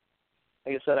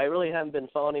I said, I really haven't been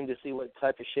following him to see what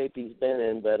type of shape he's been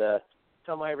in, but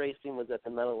time I raced him was at the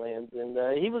Meadowlands, and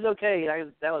he was okay.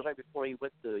 That was right before he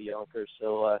went to Yonkers.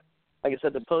 So like I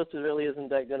said, the post really isn't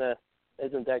that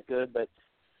good, but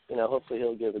you know, hopefully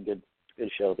he'll give a good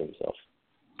show of himself.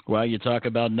 Well, you talk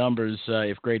about numbers.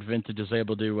 If Great Vintage is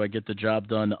able to get the job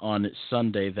done on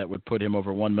Sunday, that would put him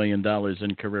over $1 million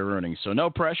in career earnings. So no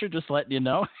pressure, just letting you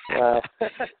know.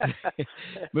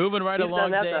 Moving right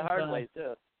along. He's done that Dave, the hard way,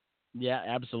 too. Yeah,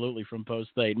 absolutely, from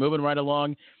Post 8. Moving right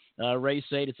along, race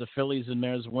 8, it's a fillies and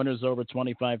mares, winners over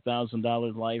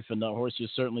 $25,000 life, and the horse you're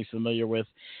certainly familiar with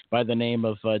by the name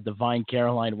of Divine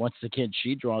Caroline. Once again,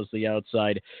 she draws the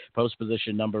outside, post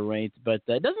position number 8, but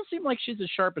it doesn't seem like she's as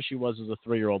sharp as she was as a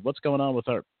 3-year-old. What's going on with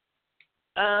her?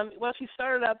 Well, she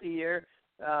started out the year.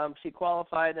 She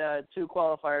qualified 2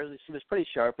 qualifiers. She was pretty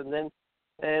sharp, and then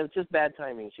it was just bad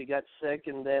timing. She got sick,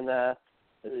 and then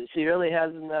she really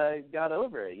hasn't got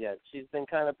over it yet. She's been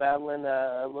kind of battling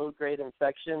a low-grade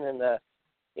infection, and,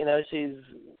 you know, she's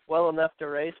well enough to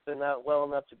race, but not well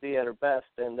enough to be at her best.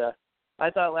 And I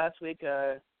thought last week,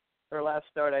 her last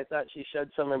start, I thought she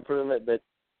showed some improvement, but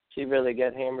she really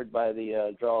got hammered by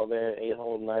the draw there,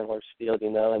 8-hole, 9-horse field, you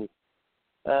know. And,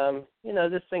 you know,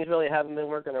 this thing's really haven't been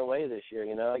working her way this year,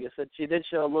 you know. Like I said, she did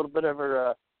show a little bit of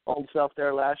her old self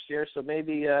there last year, so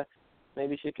maybe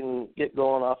she can get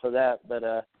going off of that, but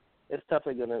it's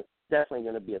definitely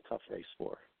gonna be a tough race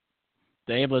for her.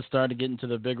 Dave, let's start to get into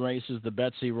the big races. The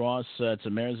Betsy Ross, it's a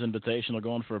Mayor's Invitational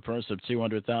going for a purse of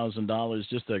 $200,000.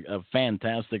 Just a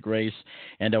fantastic race.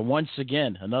 And once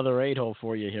again, another 8-hole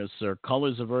for you here, sir.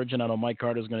 Colors of Virgin. I know Mike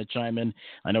Carter's going to chime in.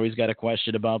 I know he's got a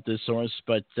question about this horse,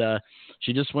 but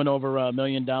she just went over $1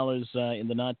 million in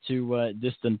the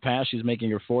not-too-distant past. She's making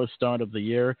her 4th start of the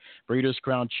year. Breeders'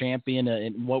 Crown champion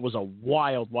in what was a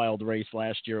wild, wild race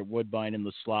last year at Woodbine in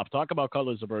the slop. Talk about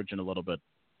Colors of Virgin a little bit.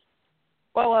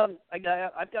 Well, I've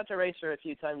got to race her a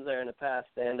few times there in the past,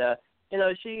 and you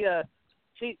know, she's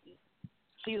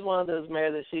one of those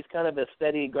mares that she's kind of a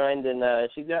steady grind, and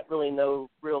she's got really no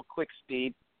real quick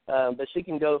speed, but she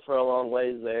can go for a long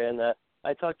ways there. And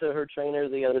I talked to her trainer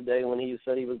the other day when he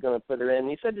said he was going to put her in.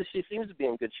 He said that she seems to be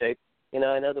in good shape. You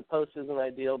know, I know the post isn't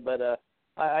ideal, but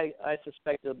I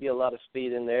suspect there'll be a lot of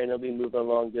speed in there, and they'll be moving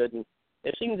along good. And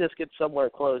if she can just get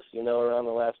somewhere close, you know, around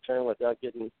the last turn without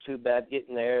getting too bad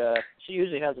getting there, she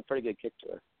usually has a pretty good kick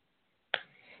to her.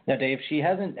 Now, Dave, she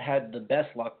hasn't had the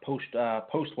best luck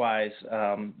post-wise,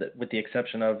 with the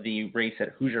exception of the race at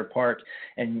Hoosier Park.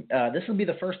 And this will be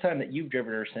the first time that you've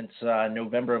driven her since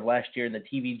November of last year in the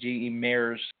TVG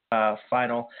Mares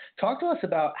final. Talk to us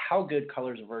about how good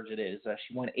Colors of Virgin is.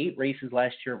 She won 8 races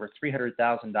last year over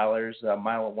 $300,000, a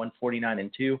mile at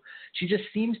 149 2. She just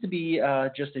seems to be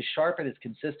just as sharp and as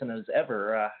consistent as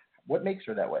ever. What makes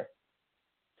her that way?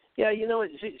 Yeah, you know what?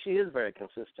 She is very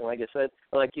consistent. Like I said,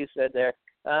 like you said there.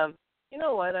 You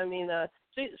know what? I mean,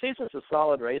 she's just a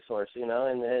solid racehorse, you know,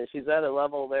 and she's at a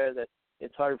level there that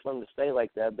it's hard for him to stay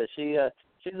like that. But she's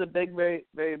a big, very,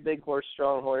 very big horse,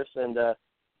 strong horse, and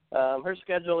her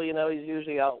schedule, you know, he's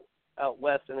usually out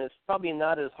west, and it's probably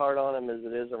not as hard on him as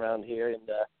it is around here. And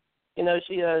you know,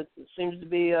 she seems to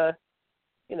be,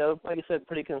 you know, like I said,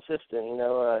 pretty consistent. You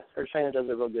know, her trainer does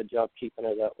a real good job keeping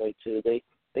her that way too.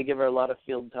 They give her a lot of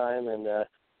field time,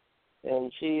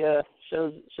 and she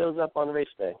shows up on race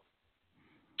day.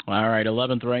 All right,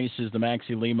 11th race is the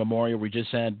Maxie Lee Memorial. We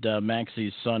just had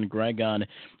Maxie's son, Greg, on.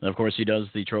 Of course, he does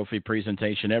the trophy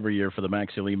presentation every year for the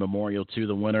Maxie Lee Memorial to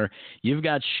the winner. You've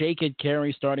got Shake It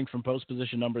Carrie starting from post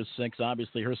position number 6.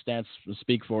 Obviously, her stats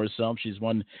speak for herself. She's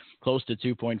won close to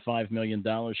 $2.5 million.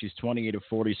 She's 28 of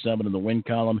 47 in the win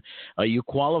column. You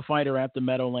qualified her at the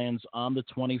Meadowlands on the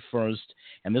 21st,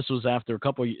 and this was after a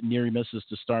couple near misses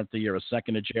to start the year. A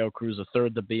second to Jail Cruise, a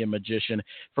third to Be a Magician.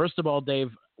 First of all,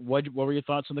 Dave, what were your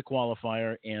thoughts on the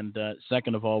qualifier? And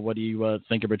second of all, what do you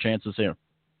think of her chances here?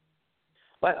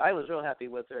 Well, I was real happy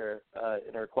with her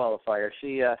in her qualifier.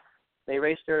 They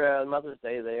raced her Mother's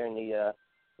Day there in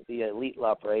the Elite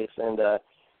Lop race, and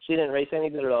she didn't race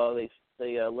any good at all.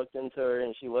 They looked into her,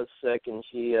 and she was sick, and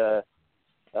she you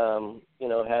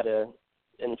know, had a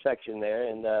infection there,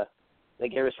 and they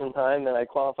gave her some time, and I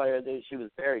qualified her. She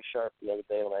was very sharp the other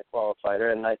day when I qualified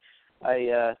her, and I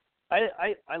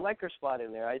like her spot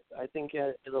in there. I think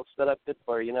it'll set up good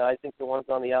for her. You know, I think the ones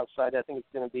on the outside, I think it's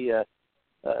going to be a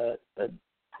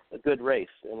good race,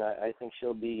 and I think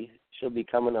she'll be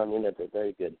coming on in at it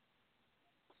very good.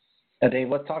 Dave,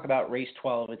 let's talk about race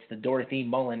 12. It's the Dorothy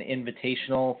Mullen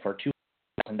Invitational for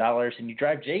 $2,000, and you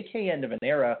drive J.K.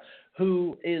 Endevanera,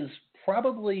 who is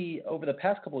probably, over the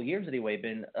past couple of years anyway,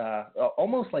 been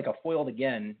almost like a foiled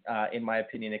again, in my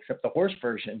opinion, except the horse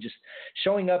version, just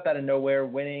showing up out of nowhere,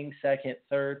 winning second,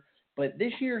 third. But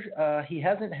this year, he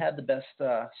hasn't had the best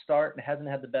start and hasn't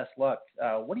had the best luck.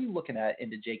 What are you looking at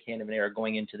into J.K. Endevanera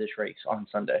going into this race on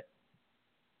Sunday?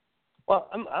 Well,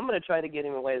 I'm going to try to get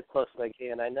him away as close as I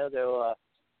can. I know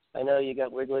you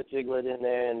got Wiglet Jiglet in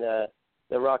there and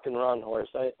the Rock and Ron horse.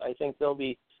 I think they'll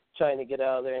be trying to get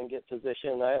out of there and get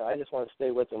position. I just want to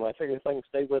stay with him. I figure if I can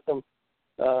stay with him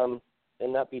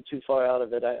and not be too far out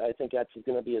of it, I think that's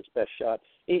going to be his best shot.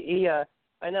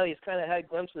 I know he's kind of had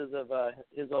glimpses of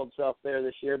his old self there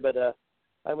this year, but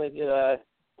I would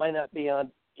might not be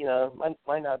on, you know,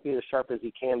 might not be as sharp as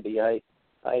he can be. I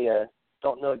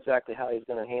don't know exactly how he's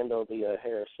going to handle the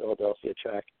Harris Philadelphia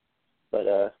track,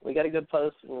 but we got a good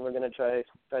post, and we're going to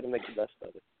try to make the best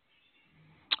of it.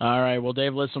 All right. Well,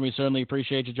 Dave, listen, we certainly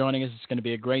appreciate you joining us. It's going to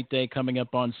be a great day coming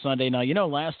up on Sunday. Now, you know,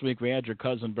 last week we had your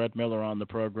cousin, Brett Miller, on the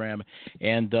program,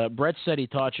 and Brett said he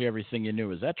taught you everything you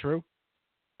knew. Is that true?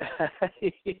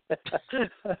 Believe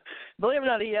it or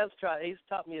not, he has tried. He's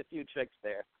taught me a few tricks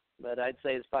there, but I'd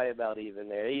say it's probably about even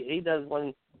there. He does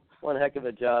one heck of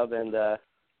a job, and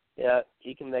yeah,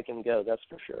 he can make him go. That's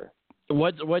for sure.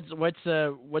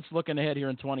 What's looking ahead here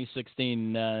in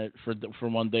 2016 for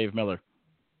one Dave Miller?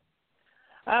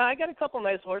 I got a couple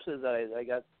nice horses that I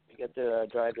got to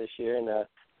drive this year, and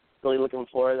really looking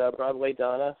forward to Broadway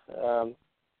Donna.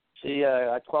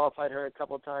 I qualified her a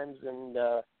couple of times, and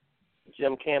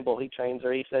Jim Campbell, he trains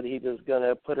her. He said he was going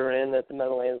to put her in at the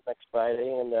Meadowlands next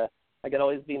Friday, and I could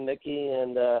always be Mickey.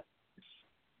 And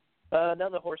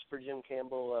another horse for Jim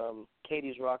Campbell,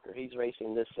 Katie's Rocker. He's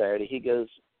racing this Saturday. He goes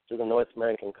to the North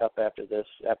American Cup after the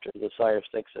Sire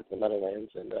Stakes at the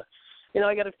Meadowlands, and you know,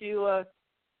 I got a few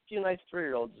nice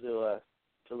 3-year-olds to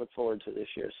look forward to this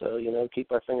year. So, you know,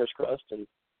 keep our fingers crossed and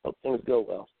hope things go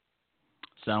well.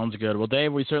 Sounds good. Well,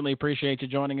 Dave, we certainly appreciate you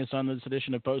joining us on this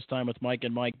edition of Post Time with Mike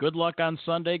and Mike. Good luck on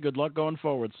Sunday. Good luck going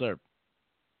forward, sir.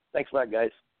 Thanks a lot,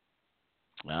 guys.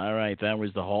 All right, that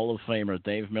was the Hall of Famer,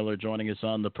 Dave Miller, joining us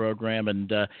on the program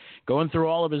and going through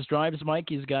all of his drives, Mike.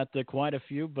 He's got quite a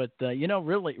few, but, you know,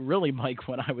 really, Mike,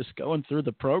 when I was going through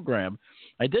the program,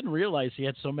 I didn't realize he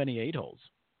had so many 8-holes.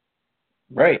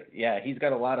 Right. Yeah, he's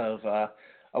got a lot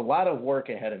of work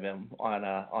ahead of him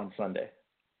on Sunday.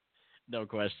 No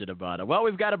question about it. Well,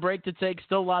 we've got a break to take.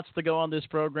 Still lots to go on this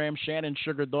program. Shannon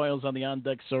Sugar Doyle's on the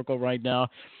on-deck circle right now,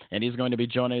 and he's going to be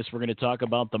joining us. We're going to talk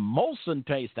about the Molson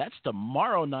Pace. That's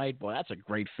tomorrow night. Boy, that's a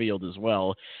great field as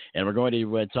well. And we're going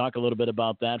to talk a little bit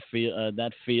about that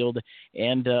field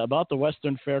and about the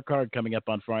Western Fair card coming up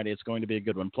on Friday. It's going to be a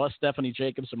good one. Plus, Stephanie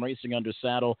Jacobs from Racing Under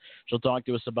Saddle. She'll talk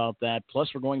to us about that. Plus,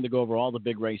 we're going to go over all the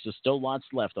big races. Still lots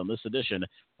left on this edition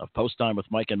of Post Time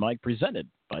with Mike and Mike, presented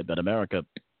by Bet America.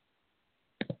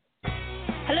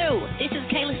 Hello, this is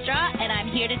Kayla Stratt, and I'm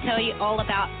here to tell you all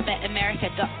about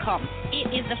BetAmerica.com.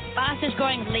 It is the fastest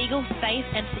growing legal, safe,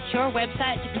 and secure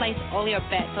website to place all your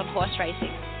bets on horse racing.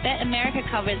 BetAmerica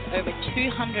covers over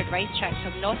 200 racetracks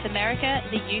from North America,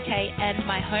 the UK, and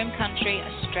my home country,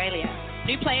 Australia.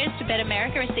 New players to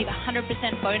BetAmerica receive a 100%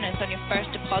 bonus on your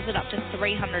first deposit up to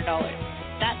 $300.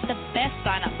 That's the best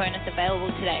sign-up bonus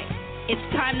available today. It's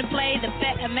time to play the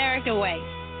BetAmerica way.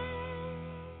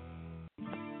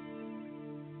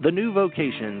 The New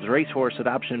Vocations Racehorse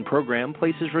Adoption Program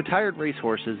places retired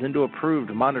racehorses into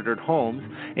approved monitored homes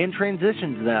and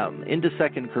transitions them into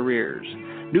second careers.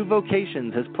 New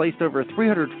Vocations has placed over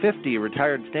 350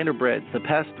 retired standardbreds the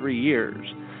past 3 years.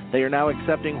 They are now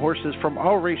accepting horses from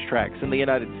all racetracks in the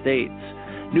United States.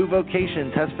 New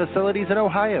Vocations has facilities in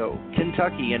Ohio,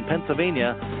 Kentucky, and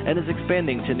Pennsylvania, and is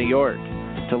expanding to New York.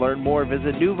 To learn more,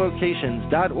 visit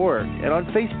newvocations.org and on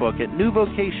Facebook at New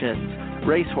Vocations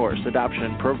Racehorse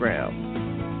Adoption Program.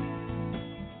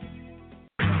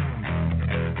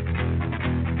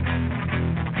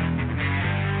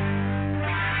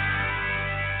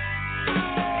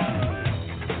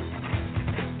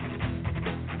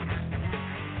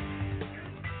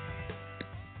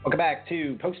 Welcome back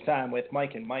to Post Time with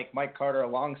Mike and Mike. Mike Carter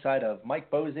alongside of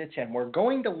Mike Bozich, and we're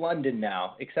going to London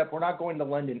now, except we're not going to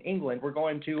London, England. We're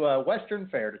going to Western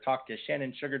Fair to talk to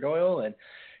Shannon Sugar Doyle. And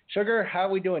Sugar, how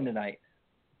are we doing tonight?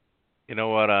 You know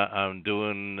what? I'm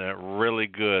doing really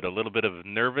good. A little bit of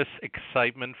nervous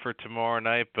excitement for tomorrow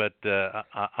night, but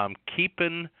I'm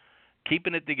keeping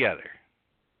it together.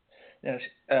 Now,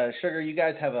 Sugar, you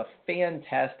guys have a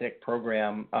fantastic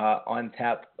program on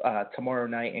tap tomorrow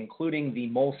night, including the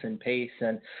Molson Pace.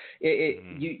 And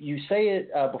you say it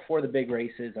before the big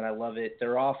races, and I love it.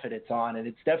 They're off and it's on, and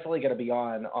it's definitely going to be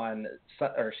on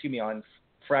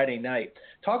Friday night.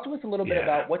 Talk to us a little bit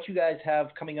about what you guys have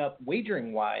coming up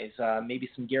wagering-wise, maybe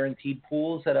some guaranteed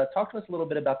pools. Talk to us a little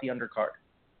bit about the undercard.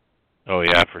 Oh,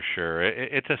 yeah, for sure.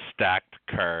 It's a stacked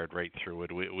card right through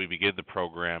it. We begin the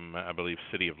program, I believe,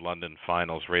 City of London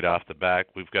finals right off the bat.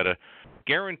 We've got a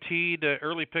guaranteed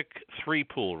early pick 3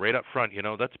 pool right up front. You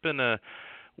know, that's been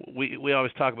we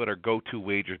always talk about our go-to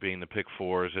wagers being the pick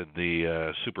 4s and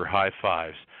the super high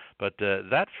 5s. But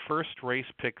that first race,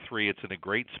 pick 3, it's in a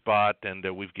great spot, and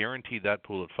we've guaranteed that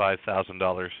pool at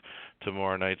 $5,000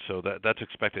 tomorrow night. So that's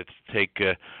expected to take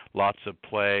lots of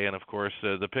play. And, of course,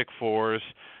 the pick 4s,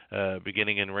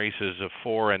 beginning in races of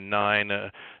 4 and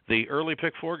 9. The early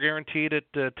pick 4 guaranteed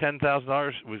at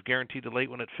 $10,000. We've guaranteed the late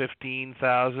one at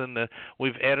 $15,000.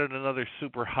 We've added another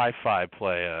super high 5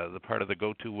 play, the part of the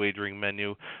go-to wagering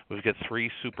menu. We've got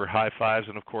 3 super high 5s,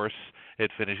 and of course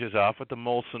it finishes off with the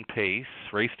Molson Pace,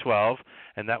 race 12,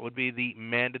 and that would be the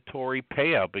mandatory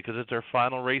payout because it's our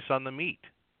final race on the meet.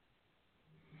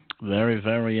 Very,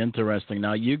 very interesting.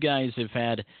 Now, you guys have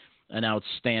had an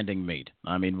outstanding meet.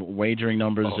 I mean, wagering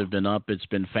numbers have been up. It's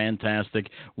been fantastic.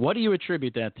 What do you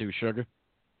attribute that to, Sugar?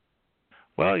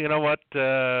 Well, you know what?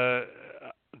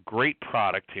 Great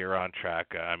product here on track.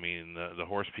 I mean, the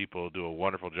horse people do a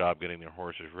wonderful job getting their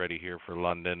horses ready here for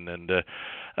London. And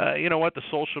you know what? The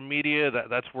social media,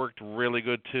 that's worked really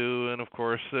good too. And, of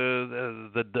course,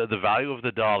 the value of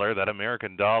the dollar, that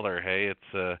American dollar, hey,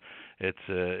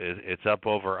 it's up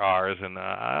over ours, and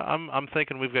I'm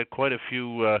thinking we've got quite a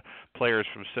few players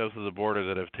from south of the border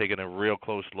that have taken a real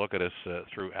close look at us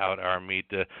throughout our meet.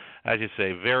 As you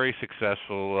say, very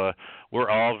successful. We're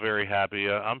all very happy.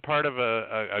 I'm part of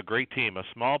a great team, a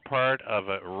small part of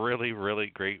a really,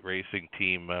 really great racing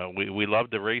team. We love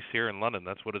to race here in London.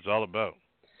 That's what it's all about.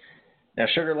 Now,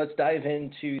 Sugar, let's dive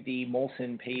into the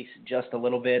Molson Pace just a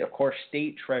little bit. Of course,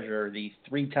 State Treasure, the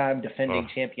 3-time defending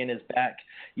champion, is back.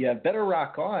 You have Better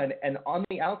Rock On, and on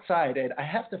the outside, and I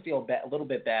have to feel a little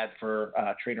bit bad for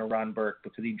trainer Ron Burke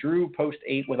because he drew post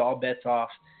 8 with all bets off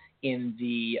in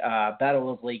the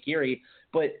Battle of Lake Erie.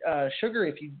 But, Sugar,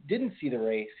 if you didn't see the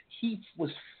race, he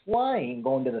was flying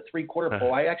going to the 3-quarter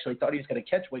pole. I actually thought he was going to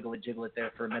catch Wiggle and Jiglet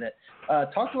there for a minute.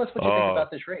 Talk to us what you think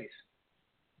about this race.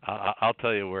 I'll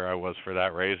tell you where I was for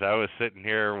that race. I was sitting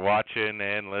here watching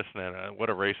and listening.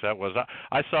 What a race that was.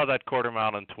 I saw that quarter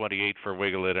mile in 28 for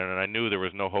Wiggle-It, and I knew there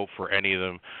was no hope for any of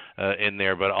them in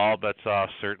there, but all bets off,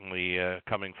 certainly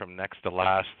coming from next to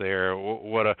last there.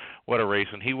 What a race,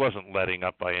 and he wasn't letting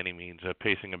up by any means,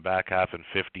 pacing a back half in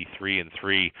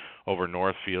 53-3 over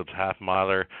Northfield's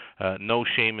half-miler. No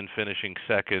shame in finishing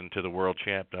second to the world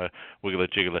champ,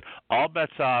 Wiggle-It Jiggle-It. All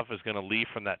bets off is going to leave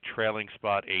from that trailing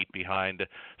spot 8 behind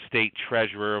State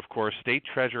Treasurer. Of course, State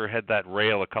Treasurer had that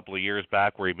rail a couple of years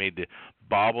back where he made the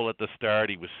bobble at the start.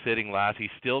 He was sitting last. He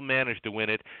still managed to win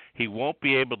it. He won't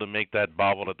be able to make that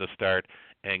bobble at the start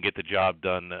and get the job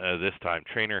done this time.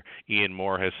 Trainer Ian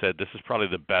Moore has said this is probably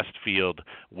the best field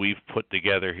we've put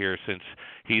together here since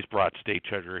he's brought State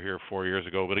Treasurer here 4 years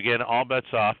ago. But again, all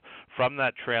bets off from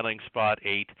that trailing spot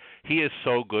 8. He is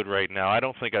so good right now. I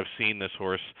don't think I've seen this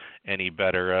horse any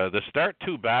better. The start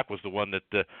 2 back was the one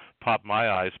that popped my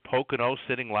eyes. Pocono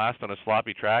sitting last on a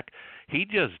sloppy track. He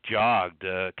just jogged.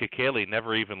 Kekele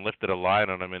never even lifted a line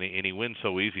on him, and he wins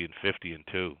so easy in 50 and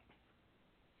 2.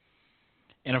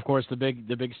 And of course, the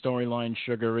big storyline,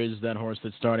 Sugar, is that horse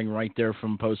that's starting right there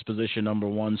from post position number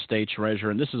 1, State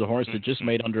Treasure. And this is a horse that just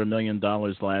made under $1 million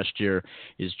last year,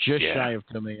 is just shy of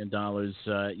 $2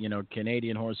 million.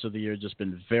 Canadian Horse of the Year, just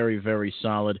been very, very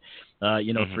solid.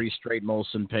 3 straight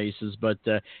Molson paces. But,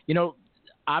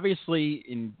 obviously,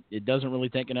 it doesn't really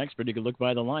take an expert. You can look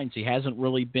by the lines. He hasn't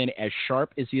really been as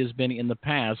sharp as he has been in the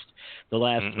past, the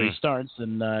last 3 starts.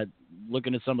 And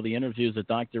looking at some of the interviews that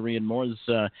Dr. Ian Moore's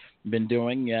been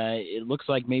doing, it looks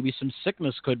like maybe some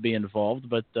sickness could be involved.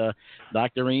 But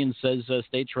Dr. Ian says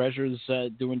State Treasure's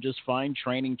doing just fine,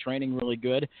 training really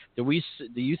good. Do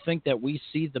you think that we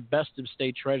see the best of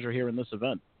State Treasure here in this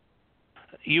event?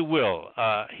 You will.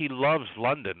 He loves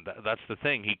London. That's the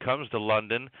thing. He comes to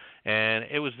London, and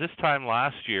it was this time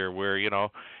last year where,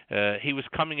 he was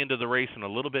coming into the race in a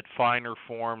little bit finer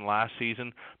form last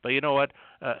season. But you know what?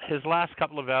 His last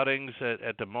couple of outings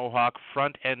at the Mohawk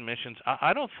front-end missions,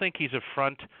 I don't think he's a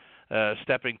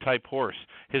front-stepping type horse.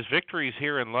 His victories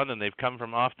here in London, they've come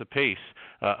from off the pace.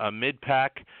 A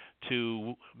mid-pack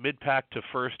to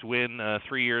first win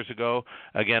 3 years ago.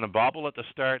 Again, a bobble at the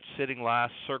start, sitting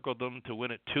last, circled them to win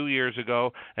it 2 years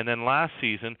ago. And then last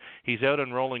season, he's out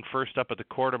and rolling first up at the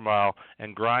quarter mile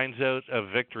and grinds out a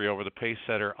victory over the pace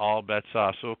setter, all bets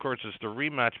off. So, of course, it's the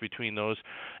rematch between those.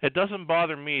 It doesn't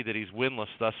bother me that he's winless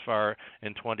thus far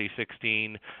in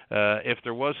 2016. If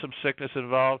there was some sickness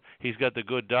involved, he's got the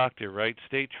good doctor, right?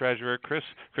 State Treasurer,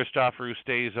 Christopher,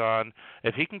 stays on.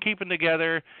 If he can keep them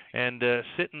together and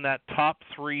sit in that top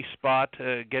 3 spot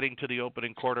getting to the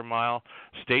opening quarter mile,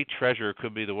 State Treasure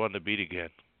could be the one to beat again.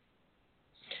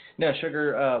 Now,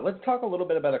 Sugar, let's talk a little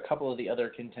bit about a couple of the other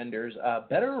contenders.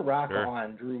 Better Rock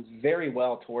On drew very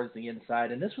well towards the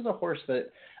inside, and this was a horse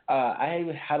that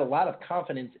I had a lot of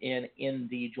confidence in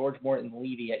the George Morton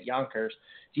Levy at Yonkers.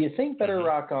 Do you think Better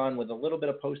Rock On, with a little bit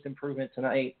of post improvement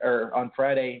tonight or on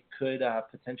Friday, could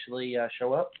potentially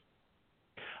show up?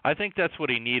 I think that's what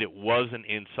he needed, was an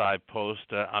inside post.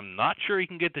 I'm not sure he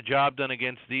can get the job done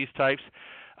against these types.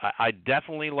 I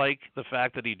definitely like the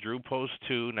fact that he drew post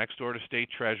 2 next door to State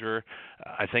Treasurer.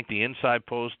 I think the inside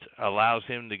post allows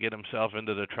him to get himself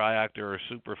into the triactor or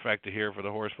superfecta here for the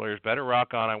horse players. Better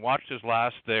Rock On. I watched his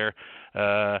last there,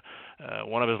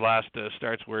 one of his last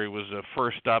starts where he was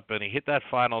first up, and he hit that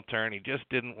final turn. He just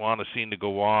didn't want to seem to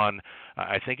go on.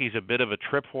 I think he's a bit of a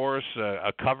trip horse,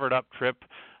 a covered-up trip.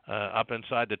 Up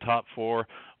inside the top 4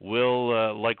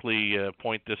 will likely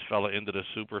point this fella into the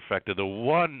superfecta. The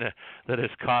one that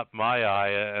has caught my eye,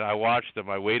 and I watched him,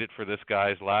 I waited for this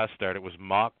guy's last start. It was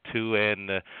Mach 2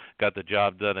 and got the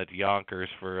job done at Yonkers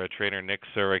for trainer Nick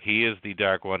Surik. He is the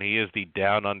dark one. He is the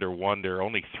down under wonder.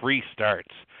 Only 3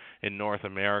 starts in North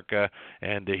America,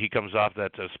 and he comes off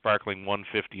that sparkling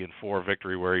 150-4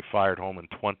 victory where he fired home in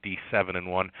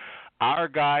 27-1. Our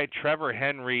guy, Trevor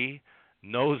Henry,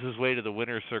 knows his way to the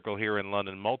winner's circle here in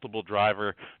London. Multiple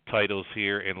driver titles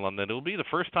here in London. It'll be the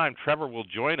first time Trevor will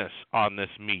join us on this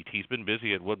meet. He's been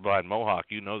busy at Woodbine Mohawk.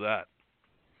 You know that.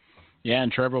 Yeah,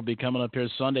 and Trevor will be coming up here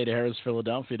Sunday to Harris,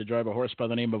 Philadelphia to drive a horse by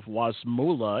the name of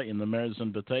Wasmula in the Mares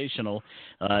Invitational.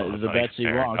 The Betsy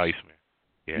Ross. Nice, man.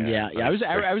 Yeah. I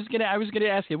was gonna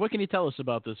ask you, what can you tell us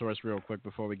about this horse real quick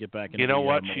before we get back into You know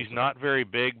what? She's not very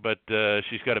big, but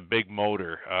she's got a big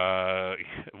motor.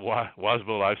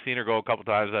 Wasbull, I've seen her go a couple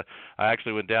times. I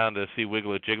actually went down to see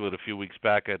Wiglet Jiglet a few weeks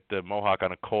back at Mohawk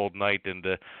on a cold night, and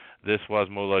this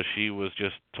Wasmula, she was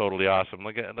just totally awesome.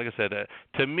 Like I said,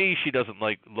 to me, she doesn't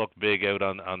look big out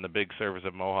on the big surface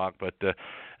of Mohawk, but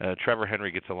Trevor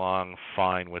Henry gets along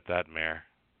fine with that mare.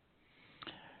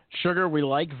 Sugar, we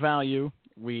like value.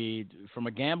 From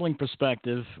a gambling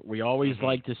perspective, we always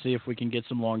like to see if we can get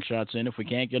some long shots in. If we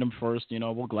can't get them first,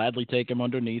 we'll gladly take them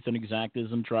underneath in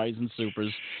exactas and tries and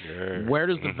supers. Sure. Where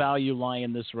does the value lie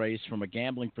in this race from a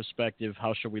gambling perspective?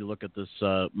 How should we look at this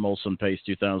Molson Pace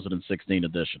 2016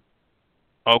 edition?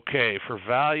 Okay, for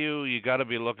value, you got to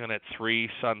be looking at 3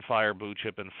 Sunfire Blue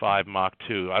Chip and 5 Mach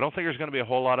 2. I don't think there's going to be a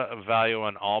whole lot of value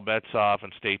on All Bets Off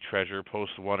and State Treasure,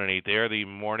 post 1 and 8. They are the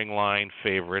morning line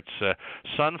favorites.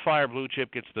 Sunfire Blue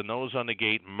Chip gets the nose on the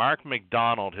gate. Mark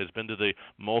McDonald has been to the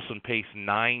Molson Pace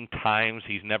 9 times.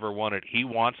 He's never won it. He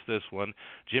wants this one.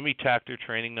 Jimmy Tactor,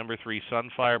 training number 3,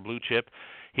 Sunfire Blue Chip.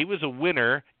 He was a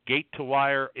winner, gate to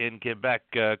wire in Quebec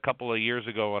a couple of years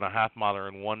ago on a half miler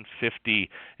in 150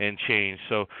 and change.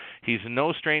 So he's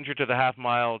no stranger to the half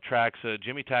mile tracks.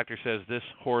 Jimmy Takter says this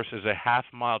horse is a half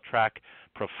mile track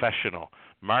professional.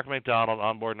 Mark McDonald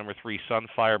on board number 3,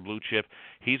 Sunfire Blue Chip.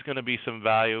 He's going to be some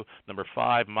value. Number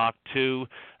 5, Mach 2.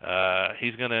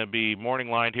 He's going to be morning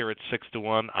lined here at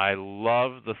 6-1. I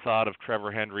love the thought of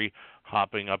Trevor Henry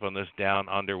hopping up on this down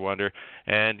under wonder.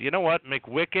 And you know what?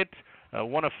 McWickett,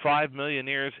 one of 5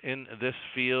 millionaires in this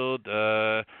field.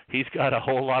 He's got a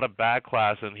whole lot of back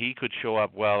class, and he could show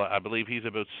up well. I believe he's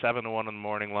about 7-1 on the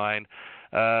morning line.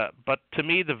 But to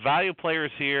me, the value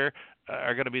players here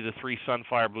are going to be the 3,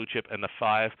 Sunfire Blue Chip, and the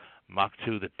 5, Mach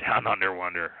 2, the down under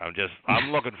wonder.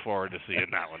 I'm looking forward to seeing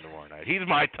that one tomorrow night. He's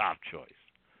my top choice.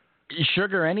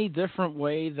 Sugar, any different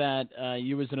way that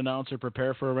you as an announcer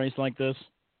prepare for a race like this?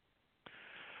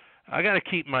 I got to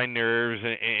keep my nerves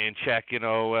in check. I'm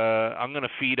going to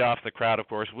feed off the crowd, of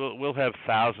course. We'll have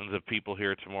thousands of people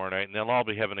here tomorrow night, and they'll all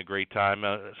be having a great time.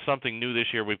 Something new this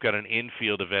year, we've got an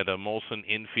infield event, a Molson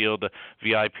infield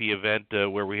VIP event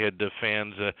where we had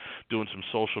fans doing some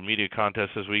social media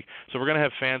contests this week. So we're going to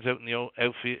have fans out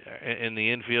in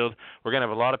the infield. We're going to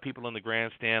have a lot of people in the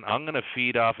grandstand. I'm going to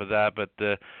feed off of that, but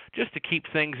just to keep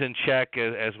things in check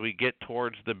as we get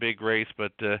towards the big race.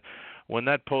 But when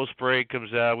that post break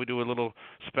comes out, we do a little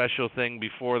special thing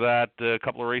before that. A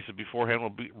couple of races beforehand,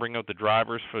 we'll bring out the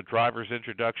drivers for drivers'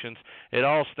 introductions. It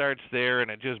all starts there,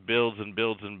 and it just builds and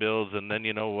builds and builds, and then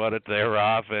you know what? They're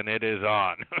off, and it is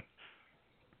on.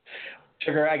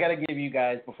 Sugar, I got to give you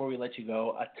guys, before we let you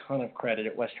go, a ton of credit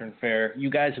at Western Fair. You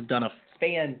guys have done a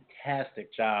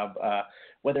fantastic job,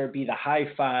 whether it be the high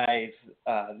five,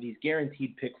 these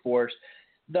guaranteed pick fours.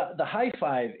 The high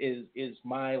five is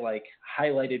my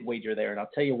highlighted wager there, and I'll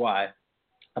tell you why.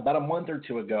 About a month or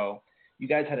two ago, you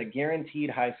guys had a guaranteed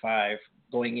high five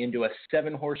going into a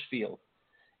 7-horse field,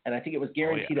 and I think it was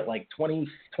guaranteed at like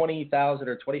 20,000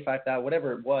 or 25,000,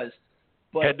 whatever it was.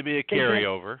 But had to be a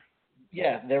carryover.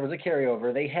 There was a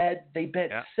carryover. They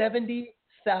bet $70,000.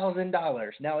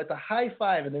 Now it's a high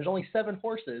five, and there's only 7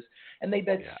 horses, and they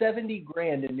bet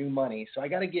 $70,000 in new money. So I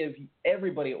got to give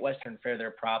everybody at Western Fair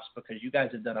their props, because you guys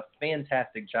have done a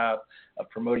fantastic job of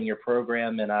promoting your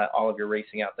program and all of your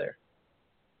racing out there.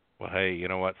 Well, hey, you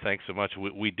know what? Thanks so much.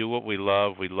 We do what we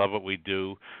love. We love what we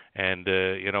do. And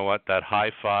you know what? That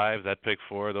high five, that pick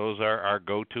 4, those are our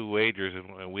go-to wagers,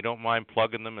 and we don't mind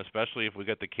plugging them, especially if we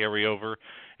get the carryover.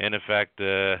 And in fact,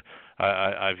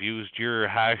 I've used your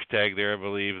hashtag there, I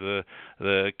believe,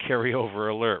 the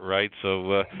carryover alert, right?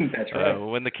 So that's right.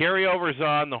 When the carryover's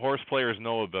on, the horse players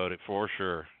know about it for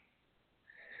sure.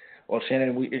 Well,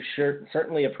 Shannon, we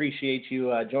certainly appreciate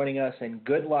you joining us, and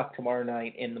good luck tomorrow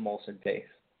night in the Molson Pace.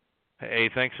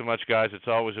 Hey, thanks so much, guys. It's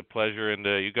always a pleasure, and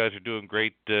you guys are doing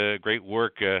great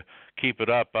work. Keep it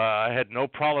up. I had no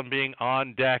problem being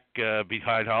on deck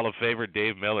behind Hall of Famer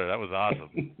Dave Miller. That was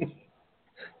awesome.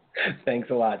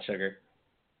 Thanks a lot, Sugar.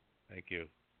 Thank you.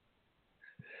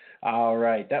 All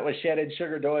right. That was Shannon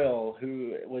Sugar Doyle,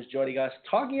 who was joining us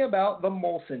talking about the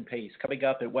Molson Pace coming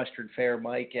up at Western Fair,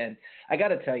 Mike. And I got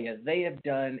to tell you, they have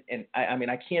done, and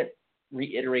I can't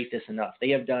reiterate this enough, they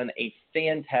have done a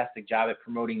fantastic job at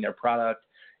promoting their product,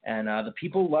 and the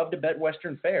people love to bet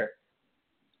Western Fair.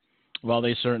 Well,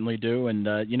 they certainly do, and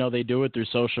they do it through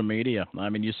social media. I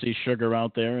mean, you see Sugar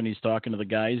out there, and he's talking to the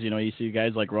guys. You see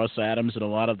guys like Russ Adams and a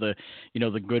lot of the,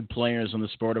 the good players in the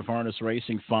sport of harness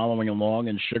racing following along,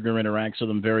 and Sugar interacts with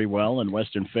them very well, and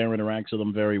Western Fair interacts with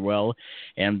them very well.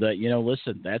 And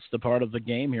listen, that's the part of the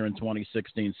game here in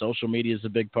 2016. Social media is a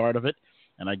big part of it.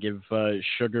 And I give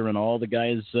Sugar and all the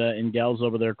guys and gals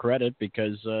over there credit,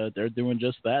 because they're doing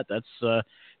just that. That's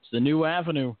it's the new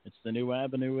avenue. It's the new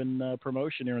avenue in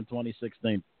promotion here in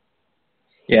 2016.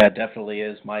 Yeah, it definitely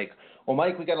is, Mike. Well,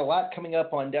 Mike, we got a lot coming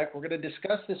up on deck. We're going to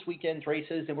discuss this weekend's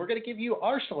races, and we're going to give you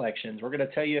our selections. We're going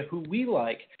to tell you who we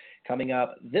like coming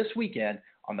up this weekend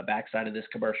on the backside of this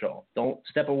commercial. Don't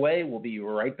step away. We'll be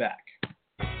right back.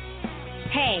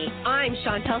 Hey, I'm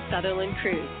Chantel Sutherland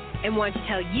Cruz, and want to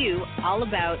tell you all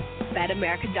about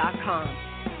BetAmerica.com.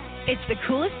 It's the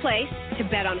coolest place to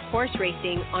bet on horse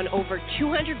racing on over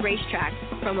 200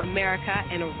 racetracks from America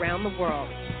and around the world.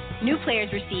 New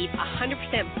players receive a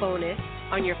 100% bonus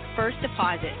on your first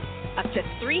deposit, up to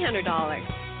 $300.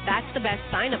 That's the best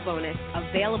sign-up bonus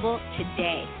available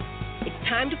today. It's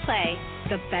time to play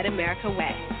the BetAmerica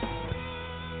way.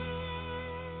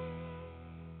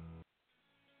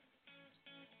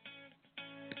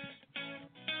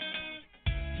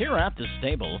 Here at the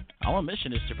stable, our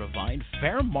mission is to provide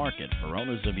fair market for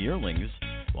owners of yearlings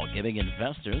while giving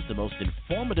investors the most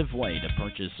informative way to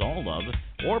purchase all of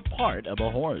or part of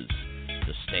a horse.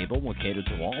 The stable will cater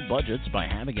to all budgets by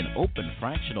having an open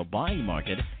fractional buying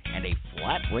market and a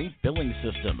flat rate billing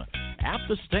system. At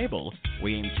the stable,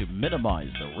 we aim to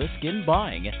minimize the risk in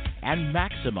buying and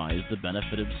maximize the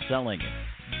benefit of selling.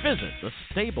 Visit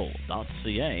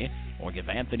thestable.ca or give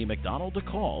Anthony McDonald a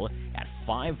call at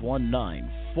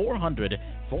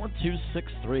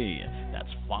 519-400-4263. That's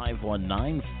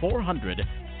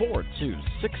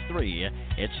 519-400-4263.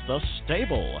 It's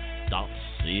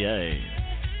thestable.ca.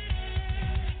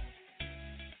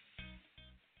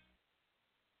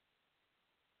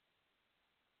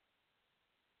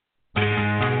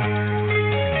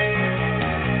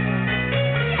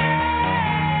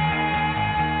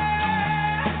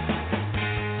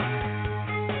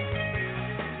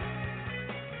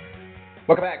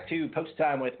 Welcome back to Post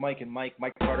Time with Mike and Mike.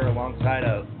 Mike Carter alongside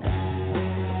of.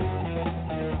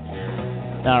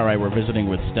 All right, we're visiting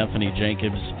with Stephanie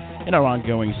Jacobs in our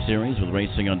ongoing series with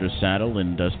Racing Under Saddle,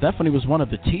 and Stephanie was one of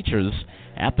the teachers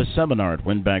at the seminar at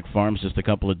Windback Farms just a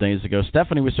couple of days ago.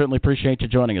 Stephanie, we certainly appreciate you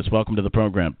joining us. Welcome to the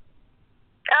program.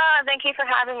 Thank you for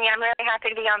having me. I'm really happy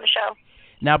to be on the show.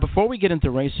 Now, before we get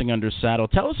into Racing Under Saddle,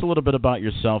 tell us a little bit about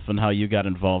yourself and how you got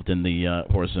involved in the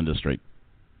horse industry.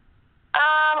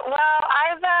 Well,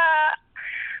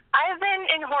 I've been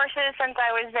in horses since I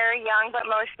was very young, but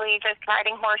mostly just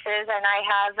riding horses, and I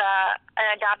have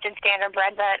an adopted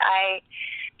standardbred that I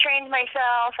trained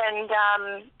myself, and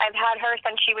I've had her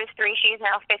since she was 3. She's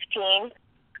now 15.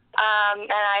 And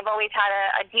I've always had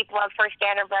a deep love for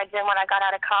standardbreds, and when I got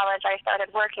out of college, I started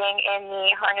working in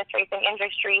the harness racing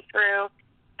industry through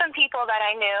some people that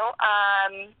I knew.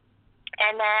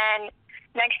 And then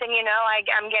next thing you know,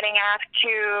 I'm getting asked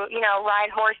to, ride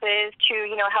horses to,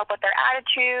 help with their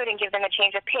attitude and give them a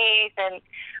change of pace and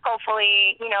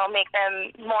hopefully, make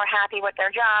them more happy with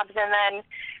their jobs. And then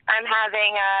I'm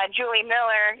having Julie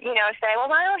Miller, say, well,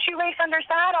 why don't you race under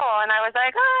saddle? And I was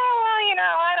like,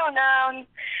 I don't know.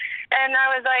 And I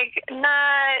was like,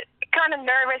 not kind of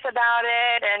nervous about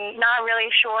it and not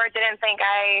really sure, didn't think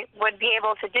I would be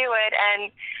able to do it.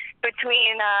 And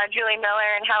between Julie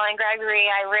Miller and Helen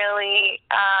Gregory, I really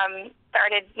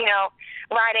started,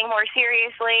 riding more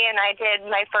seriously, and I did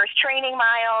my first training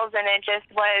miles, and it just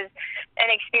was an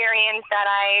experience that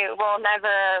I will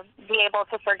never be able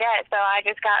to forget. So I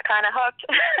just got kind of hooked.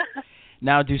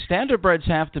 Now, do standardbreds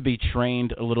have to be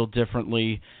trained a little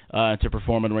differently to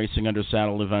perform in Racing Under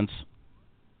Saddle events?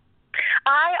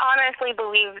 I honestly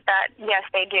believe that, yes,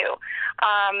 they do.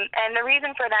 And the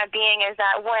reason for that being is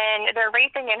that when they're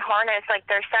racing in harness, like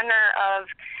their center of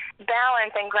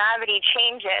balance and gravity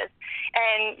changes.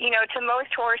 And, to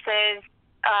most horses,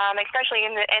 especially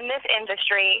in this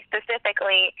industry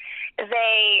specifically,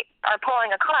 they are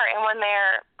pulling a cart, and when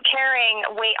they're carrying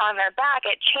weight on their back,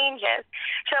 it changes.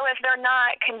 So if they're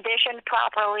not conditioned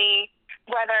properly,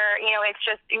 whether, it's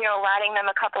just, riding them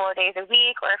a couple of days a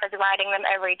week or if it's riding them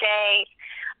every day,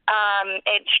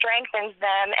 it strengthens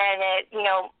them and it,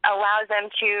 allows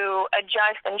them to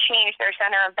adjust and change their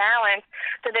center of balance.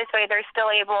 So this way they're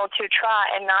still able to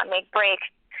trot and not make breaks.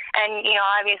 And,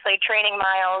 obviously training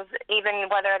miles, even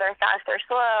whether they're fast or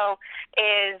slow,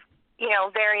 is,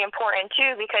 very important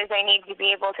too, because they need to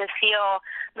be able to feel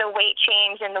the weight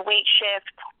change and the weight shift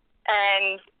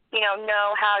and,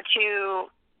 know how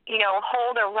to,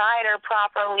 hold a rider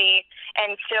properly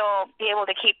and still be able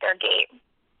to keep their gait.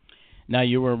 Now,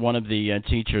 you were one of the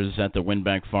teachers at the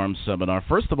Windback Farms seminar.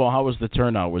 First of all, how was the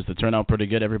turnout? Was the turnout pretty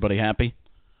good? Everybody happy?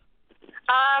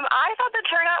 I thought the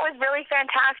turnout was really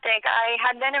fantastic. I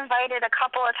had been invited a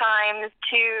couple of times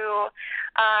to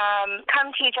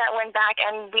come teach at Windback,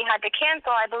 and we had to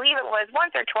cancel, I believe it was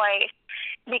once or twice,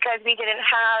 because we didn't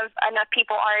have enough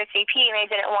people RSVP, and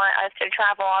they didn't want us to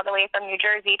travel all the way from New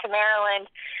Jersey to Maryland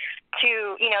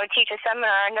to, teach a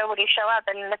seminar and nobody show up.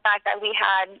 And the fact that we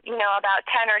had, about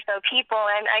 10 or so people,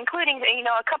 and including,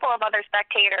 a couple of other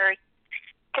spectators,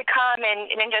 to come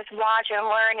and just watch and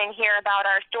learn and hear about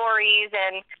our stories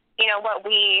and, what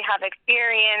we have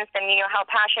experienced and, how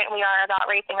passionate we are about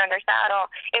racing under saddle.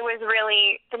 It was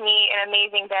really, to me, an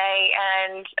amazing day,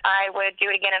 and I would do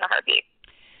it again in a heartbeat.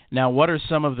 Now, what are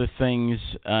some of the things,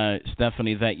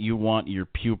 Stephanie, that you want your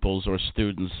pupils or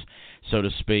students, so to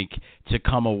speak, to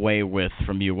come away with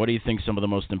from you? What do you think some of the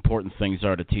most important things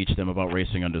are to teach them about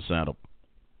racing under saddle?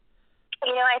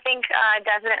 I think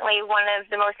definitely one of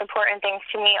the most important things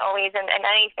to me always in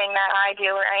anything that I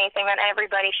do or anything that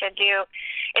everybody should do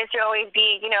is to always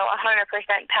be, 100%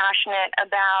 passionate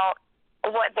about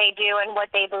what they do and what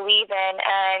they believe in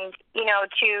and,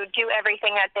 to do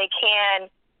everything that they can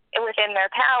within their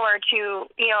power to,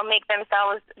 make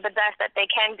themselves the best that they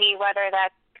can be, whether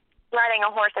that's riding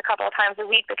a horse a couple of times a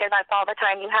week because that's all the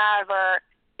time you have, or,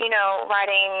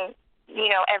 riding,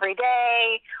 every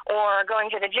day, or going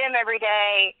to the gym every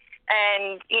day,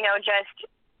 and, just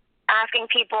asking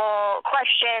people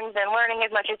questions and learning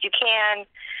as much as you can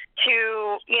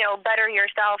to, better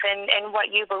yourself and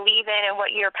what you believe in and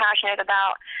what you're passionate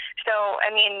about. So, I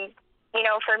mean,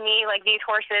 for me, like, these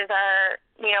horses are,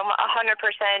 100%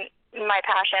 my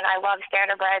passion. I love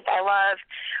standardbreds. I love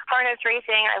harness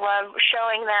racing. I love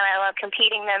showing them. I love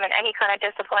competing them in any kind of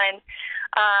discipline.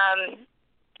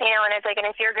 And it's like, and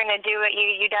if you're going to do it,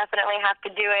 you definitely have to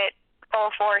do it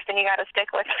full force, and you got to stick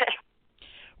with it.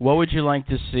 What would you like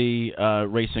to see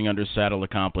Racing Under Saddle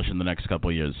accomplish in the next couple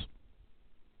of years?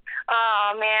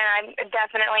 Oh, man,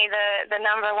 definitely the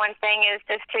number one thing is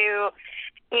just to,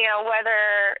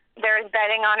 whether there's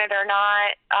betting on it or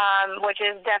not, which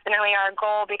is definitely our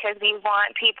goal, because we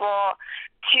want people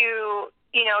to,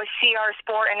 see our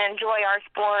sport and enjoy our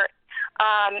sport,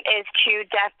 is to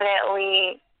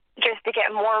definitely just to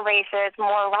get more races,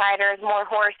 more riders, more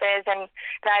horses. And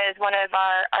that is one of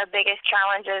our biggest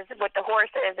challenges with the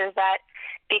horses, is that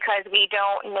because we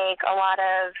don't make a lot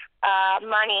of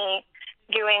money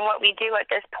doing what we do at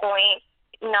this point,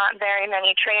 not very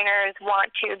many trainers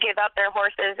want to give up their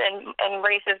horses in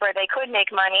races where they could make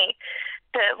money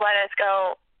to let us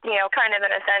go, kind of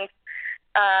in a sense,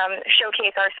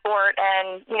 showcase our sport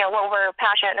and, what we're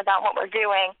passionate about, what we're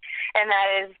doing. And that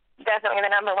is definitely the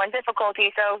number one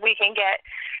difficulty. So if we can get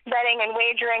betting and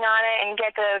wagering on it and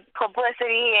get the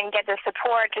publicity and get the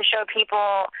support to show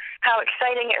people how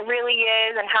exciting it really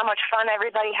is and how much fun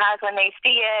everybody has when they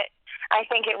see it, I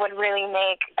think it would really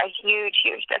make a huge,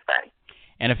 huge difference.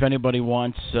 And if anybody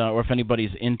wants, or if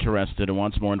anybody's interested and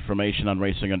wants more information on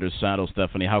Racing Under Saddle,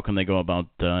 Stephanie, how can they go about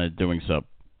doing so?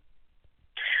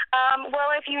 Well,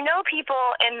 if you know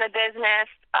people in the business,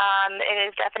 it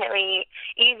is definitely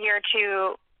easier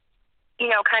to,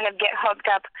 kind of get hooked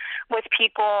up with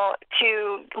people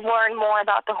to learn more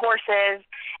about the horses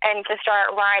and to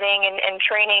start riding and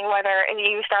training, whether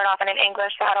you start off in an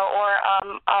English saddle or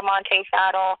a Monte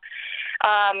saddle.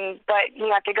 But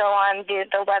you have to go on the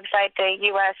website, the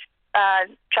U.S.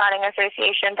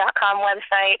 TrottingAssociation.com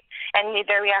website, and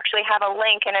there we actually have a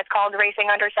link, and it's called Racing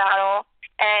Under Saddle.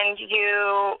 And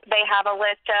they have a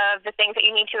list of the things that you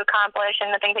need to accomplish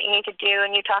and the things that you need to do.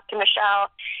 And you talk to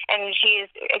Michelle, and she's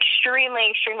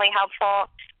extremely, extremely helpful.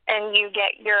 And you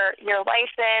get your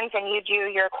license, and you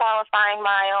do your qualifying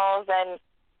miles, and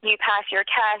you pass your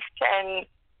test. And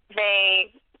they,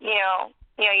 you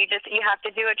have to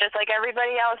do it just like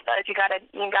everybody else does. You gotta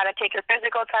take your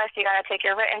physical test. You gotta take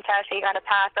your written test. You gotta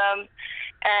pass them,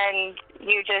 and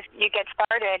you get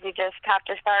started. You just have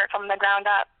to start from the ground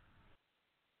up.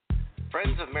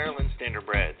 Friends of Maryland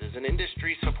Standardbreds is an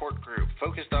industry support group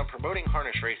focused on promoting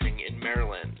harness racing in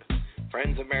Maryland.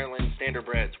 Friends of Maryland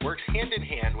Standardbreds works hand in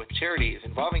hand with charities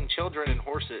involving children and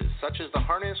horses, such as the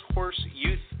Harness Horse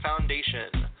Youth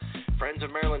Foundation. Friends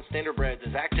of Maryland Standardbreds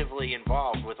is actively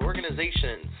involved with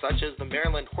organizations such as the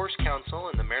Maryland Horse Council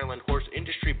and the Maryland Horse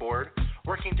Industry Board,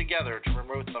 working together to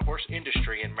promote the horse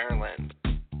industry in Maryland.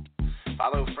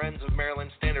 Follow Friends of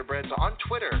Maryland Standardbreds on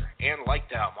Twitter and like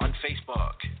them on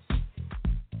Facebook.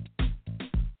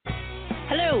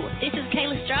 Hello, this is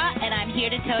Kayla Stra, and I'm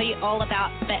here to tell you all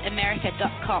about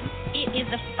BetAmerica.com. It is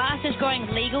the fastest growing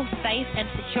legal, safe, and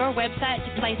secure website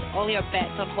to place all your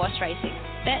bets on horse racing.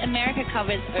 BetAmerica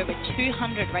covers over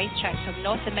 200 racetracks from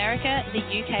North America, the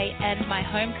UK, and my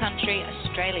home country,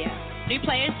 Australia. New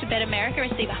players to BetAmerica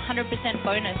receive a 100%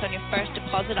 bonus on your first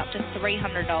deposit up to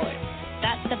 $300.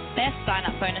 That's the best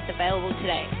sign-up bonus available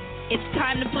today. It's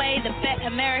time to play the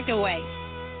BetAmerica way.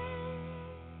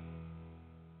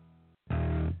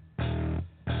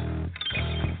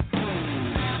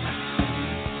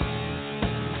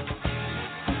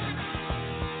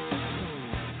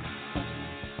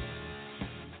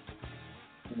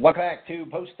 Welcome back to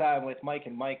Post Time with Mike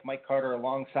and Mike. Mike Carter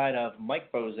alongside of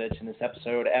Mike Bozich in this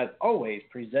episode, as always,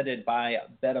 presented by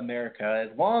Bet America.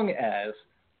 As long as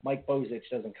Mike Bozich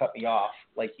doesn't cut me off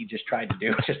like he just tried to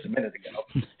do just a minute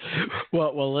ago.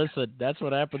 Well, listen, that's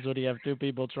what happens when you have two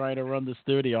people trying to run the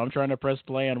studio. I'm trying to press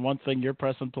play on one thing, you're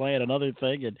pressing play on another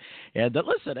thing. And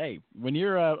listen, hey, when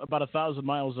you're about 1,000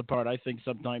 miles apart, I think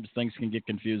sometimes things can get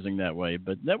confusing that way.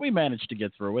 But that we managed to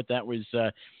get through it. That was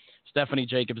Stephanie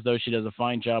Jacobs, though. She does a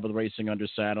fine job of the Racing Under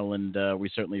Saddle, and we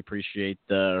certainly appreciate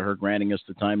her granting us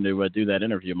the time to do that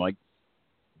interview, Mike.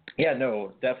 Yeah,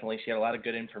 no, definitely. She had a lot of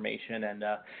good information, and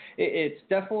it's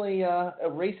definitely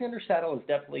Racing Under Saddle is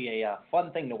definitely a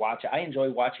fun thing to watch. I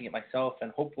enjoy watching it myself,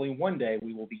 and hopefully one day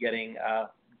we will be getting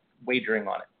wagering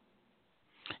on it.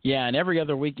 Yeah, and every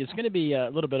other week, it's going to be a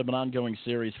little bit of an ongoing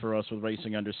series for us with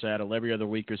Racing Under Saddle. Every other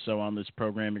week or so on this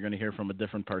program, you're going to hear from a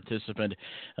different participant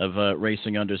of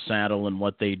Racing Under Saddle and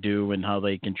what they do and how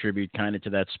they contribute kind of to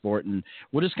that sport. And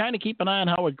we'll just kind of keep an eye on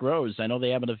how it grows. I know they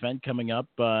have an event coming up.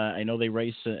 I know they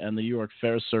race on the New York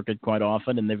Fair circuit quite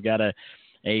often, and they've got an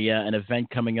event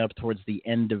coming up towards the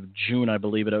end of June, I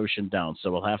believe, at Ocean Downs.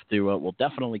 So we'll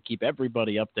definitely keep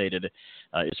everybody updated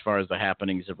as far as the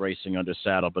happenings of Racing Under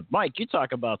Saddle. But Mike, you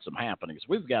talk about some happenings.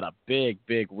 We've got a big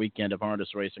weekend of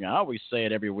harness racing. I always say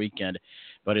it every weekend,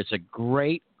 but it's a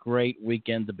great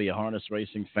weekend to be a harness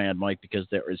racing fan, Mike, because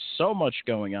there is so much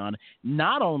going on,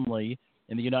 not only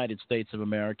in the United States of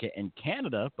America and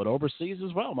Canada, but overseas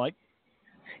as well, Mike.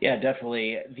 Yeah,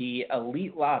 definitely. The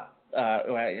Elite Lap.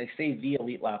 I say the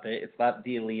Elite Lap it. It's not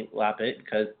the Elite Lap it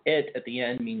because it at the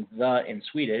end means the in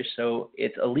Swedish. So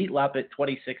it's Elite Lap it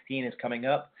 2016 is coming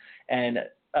up, and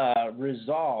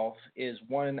Resolve is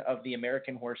one of the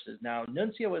American horses. Now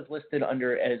Nuncio is listed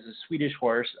under as a Swedish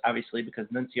horse, obviously because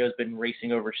Nuncio has been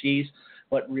racing overseas,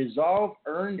 but Resolve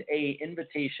earned a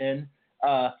invitation.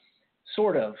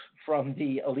 Sort of from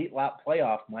the Elite Lap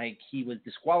playoff, Mike. He was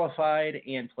disqualified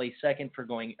and placed last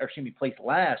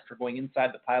for going inside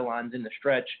the pylons in the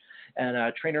stretch.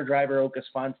 And trainer driver Oka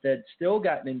Svanstedt still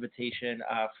got an invitation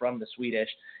from the Swedish.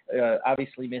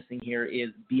 Obviously missing here is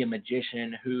Be a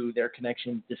Magician, who their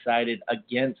connections decided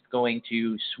against going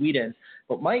to Sweden.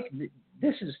 But Mike,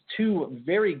 this is two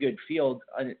very good fields,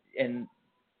 and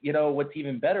you know what's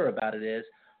even better about it is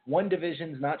one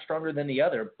division's not stronger than the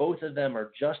other. Both of them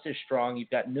are just as strong. You've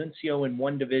got Nuncio in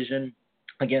one division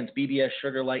against BBS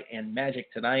Sugarlight and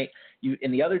Magic Tonight.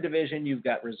 In the other division, you've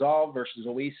got Resolve versus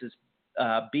Oasis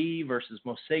B versus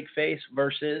Mosaic Face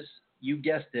versus, you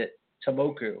guessed it,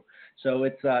 Tomoku. So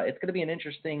it's going to be an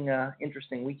interesting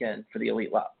weekend for the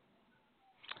Elite Lap.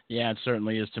 Yeah, it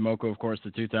certainly is. Tomoko, of course,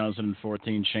 the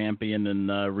 2014 champion,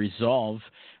 and Resolve.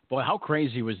 Boy, how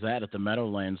crazy was that at the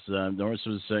Meadowlands? The horse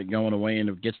was going away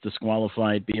and gets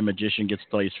disqualified. Be a Magician gets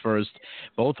placed first.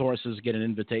 Both horses get an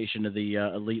invitation to the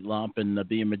Elite Lop, and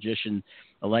Be a Magician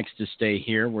elects to stay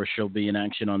here, where she'll be in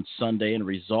action on Sunday. And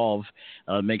Resolve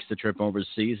makes the trip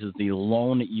overseas as the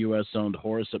lone U.S.-owned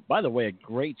horse. By the way, a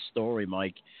great story,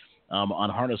 Mike. On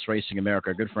Harness Racing America.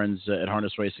 Our good friends at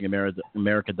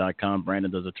harnessracingamerica.com.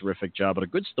 Brandon does a terrific job. But a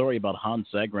good story about Hans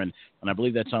Egren, and I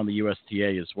believe that's on the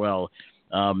USTA as well,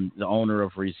 the owner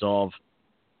of Resolve,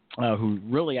 who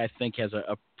really, I think, has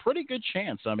a pretty good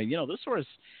chance. I mean, this horse,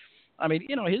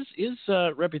 his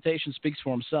reputation speaks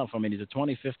for himself. I mean, he's a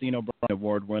 2015 O'Brien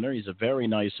Award winner. He's a very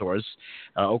nice horse.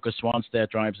 Oka Svanstedt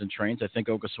drives and trains. I think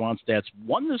Oka Svanstedt's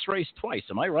won this race twice.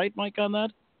 Am I right, Mike, on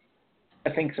that? I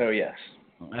think so, yes.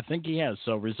 I think he has.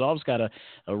 So Resolve's got a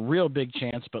real big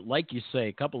chance, but like you say,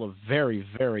 a couple of very,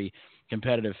 very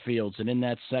competitive fields. And in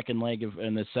that second leg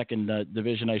in the second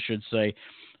division, I should say,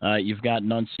 you've got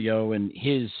Nuncio, and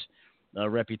his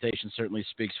reputation certainly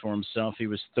speaks for himself. He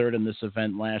was third in this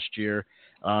event last year.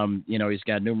 He's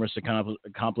got numerous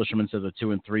accomplishments as a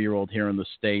 2- and 3-year-old here in the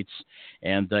States,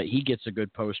 and he gets a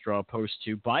good post draw, post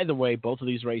 2. By the way, both of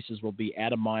these races will be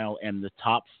at a mile, and the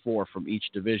top 4 from each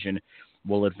division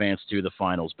will advance to the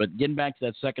finals. But getting back to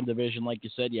that second division, like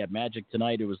you said, you have Magic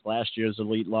Tonight, who was last year's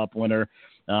Elite Lop winner,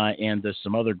 and there's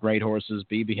some other great horses.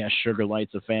 BBS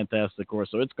Sugarlight's a fantastic horse.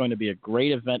 So it's going to be a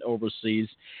great event overseas.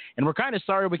 And we're kind of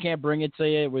sorry we can't bring it to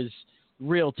you. It was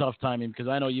real tough timing because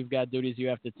I know you've got duties you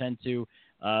have to tend to.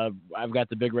 I've got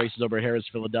the big races over at Harris,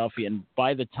 Philadelphia, and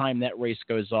by the time that race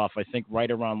goes off, I think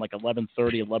right around like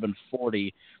 11:30,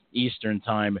 11:40 Eastern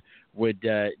time would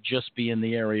just be in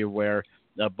the area where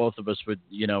both of us would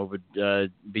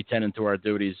be tending to our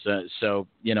duties. So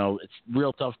it's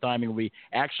real tough timing. We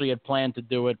actually had planned to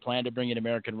do it, planned to bring an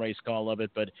American race call of it,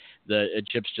 but the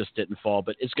chips just didn't fall.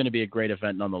 But it's going to be a great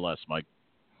event nonetheless, Mike.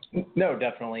 No,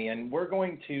 definitely. And we're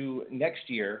going to next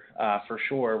year, for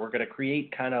sure, we're going to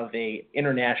create kind of a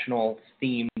international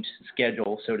themed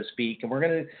schedule, so to speak. And we're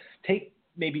going to take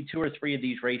maybe 2 or 3 of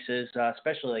these races,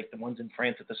 especially like the ones in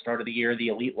France at the start of the year, the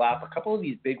Elite Lap, a couple of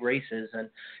these big races, and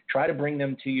try to bring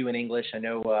them to you in English. I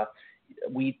know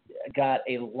we got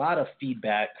a lot of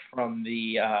feedback from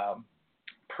the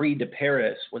Prix de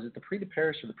Paris. Was it the Prix de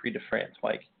Paris or the Prix de France,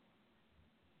 Mike?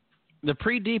 The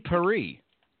Prix de Paris.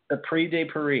 The Prix de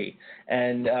Paris,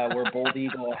 and where Bold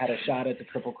Eagle had a shot at the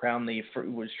Triple Crown.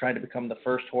 Was trying to become the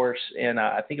first horse in,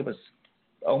 I think it was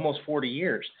almost 40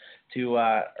 years to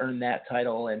earn that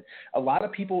title. And a lot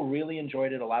of people really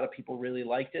enjoyed it. A lot of people really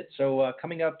liked it. So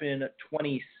coming up in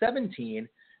 2017,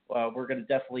 we're going to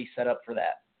definitely set up for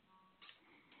that.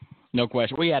 No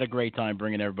question. We had a great time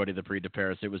bringing everybody the Prix de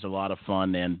Paris. It was a lot of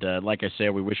fun, and like I said,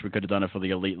 we wish we could have done it for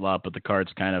the elite lot, but the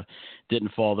cards kind of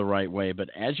didn't fall the right way. But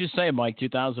as you say, Mike,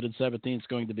 2017 is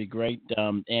going to be great.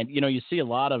 And, you see a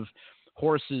lot of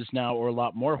horses now, or a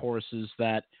lot more horses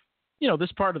that,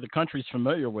 this part of the country is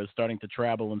familiar with, starting to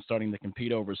travel and starting to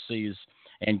compete overseas.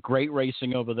 And great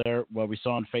racing over there. Well, we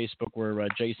saw on Facebook where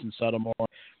Jason Suttermore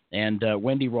and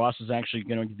Wendy Ross is actually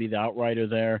going to be the outrider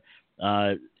there.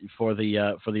 For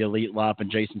the elite lop,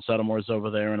 and Jason Suttermore's over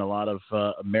there, and a lot of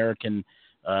American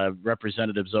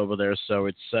representatives over there. So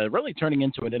it's really turning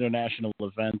into an international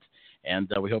event, and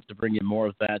we hope to bring you more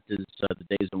of that as the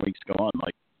days and weeks go on,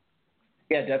 Mike.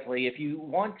 Yeah, definitely. If you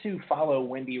want to follow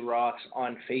Wendy Ross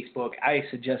on Facebook, I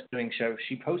suggest doing so.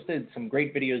 She posted some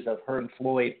great videos of her and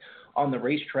Floyd on the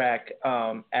racetrack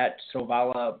at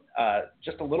Sovala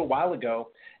just a little while ago.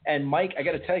 And, Mike, I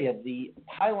got to tell you, the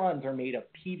pylons are made of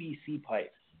PVC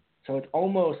pipe. So it's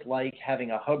almost like having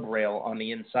a hub rail on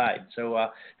the inside. So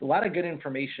a lot of good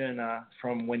information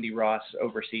from Wendy Ross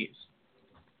overseas.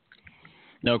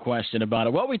 No question about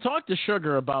it. Well, we talked to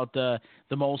Sugar about the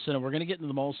Molson, and we're going to get into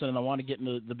the Molson, and I want to get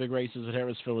into the big races at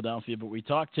Harris, Philadelphia. But we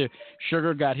talked to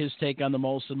Sugar, got his take on the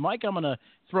Molson. Mike, I'm going to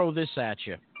throw this at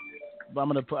you. I'm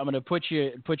going to put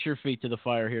your feet to the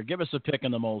fire here. Give us a pick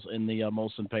in the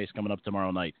Molson Pace coming up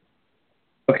tomorrow night.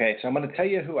 Okay, so I'm going to tell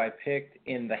you who I picked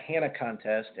in the Hannah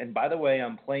contest. And by the way,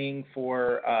 I'm playing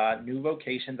for New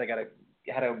Vocations. I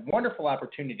had a wonderful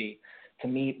opportunity to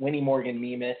meet Winnie Morgan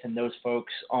Nemeth and those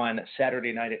folks on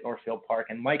Saturday night at Northfield Park.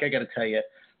 And Mike, I got to tell you,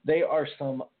 they are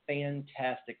some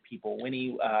fantastic people.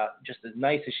 Winnie, just as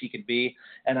nice as she could be.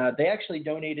 And they actually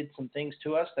donated some things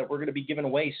to us that we're going to be giving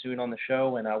away soon on the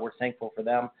show, and we're thankful for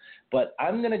them. But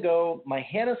I'm going to go, my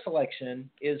Hannah selection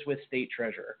is with State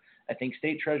Treasurer. I think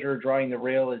State Treasurer drawing the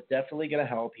rail is definitely going to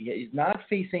help. He's not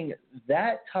facing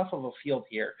that tough of a field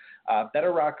here.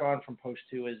 Better Rock On from Post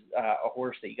 2 is a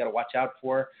horse that you got to watch out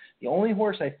for. The only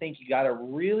horse I think you got to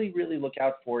really, really look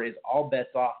out for is All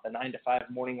Bets Off, the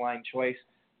 9-5 morning line choice.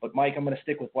 But, Mike, I'm going to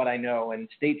stick with what I know, and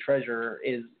State Treasurer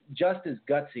is just as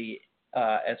gutsy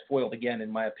as Foiled again, in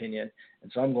my opinion.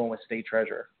 And so I'm going with State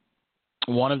Treasurer.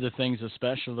 One of the things,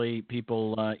 especially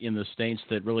people in the States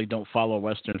that really don't follow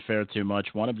Western Fair too much,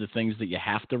 one of the things that you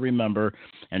have to remember,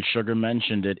 and Sugar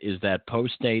mentioned it, is that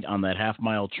post 8 on that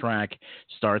half-mile track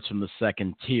starts from the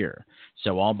second tier.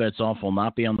 So All Bets Off will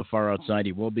not be on the far outside.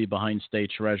 He will be behind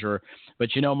State Treasurer. But,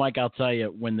 Mike, I'll tell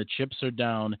you, when the chips are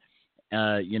down,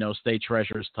 State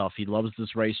Treasurer is tough. He loves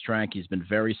this racetrack. He's been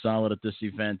very solid at this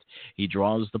event. He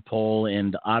draws the pole,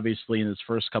 and obviously in his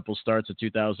first couple starts of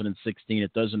 2016,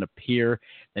 it doesn't appear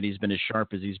that he's been as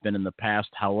sharp as he's been in the past.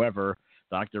 However,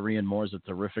 Dr. Ian Moore is a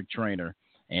terrific trainer,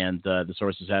 and this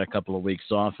horse has had a couple of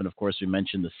weeks off, and of course we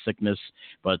mentioned the sickness,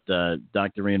 but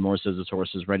Dr. Ian Moore says this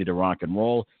horse is ready to rock and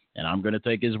roll, and I'm going to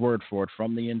take his word for it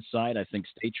from the inside. I think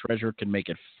State Treasurer can make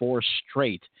it 4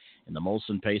 straight in the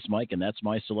Molson Pace, Mike, and that's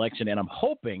my selection. And I'm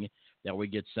hoping that we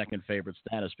get second favorite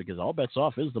status because All Bets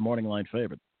Off is the morning line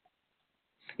favorite.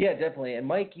 Yeah, definitely. And,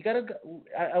 Mike, you got to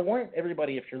I want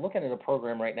everybody, if you're looking at a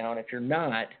program right now, and if you're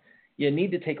not, you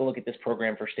need to take a look at this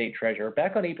program for State Treasurer.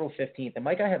 Back on April 15th, and,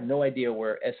 Mike, I have no idea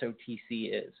where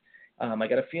SOTC is. I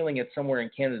got a feeling it's somewhere in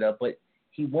Canada, but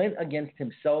he went against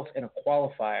himself in a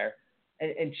qualifier.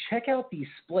 And check out these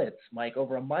splits, Mike,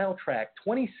 over a mile track,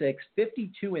 26,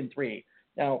 52, and 3.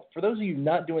 Now, for those of you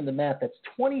not doing the math, that's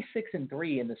 26 and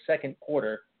 3 in the second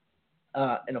quarter,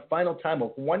 and a final time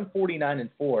of 149 and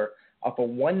 4 off a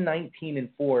 119 and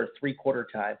 4 3-quarter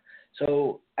time.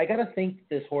 So I got to think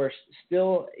this horse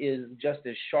still is just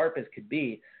as sharp as could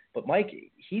be. But Mike,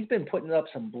 he's been putting up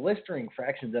some blistering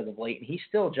fractions as of late, and he's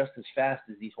still just as fast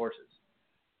as these horses.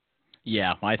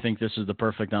 Yeah, I think this is the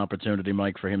perfect opportunity,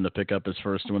 Mike, for him to pick up his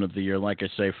first win of the year, like I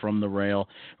say, from the rail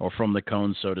or from the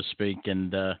cone, so to speak.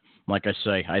 And like I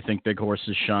say, I think big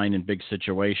horses shine in big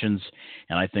situations,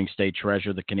 and I think State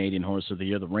Treasurer, the Canadian Horse of the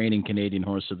Year, the reigning Canadian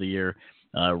Horse of the Year,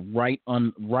 right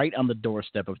on the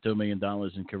doorstep of $2 million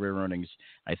in career earnings.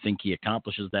 I think he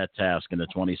accomplishes that task in the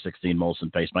 2016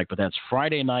 Molson Pace, Mike. But that's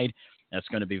Friday night. That's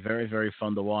going to be very, very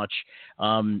fun to watch.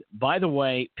 By the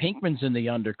way, Pinkman's in the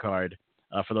undercard.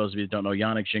 For those of you who don't know,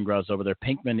 Yannick Gingras over there.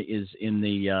 Pinkman is in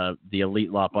the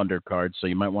Elite Lop undercard, so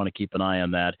you might want to keep an eye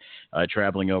on that,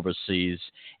 traveling overseas.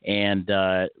 And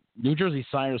New Jersey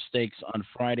Sire Stakes on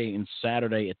Friday and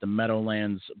Saturday at the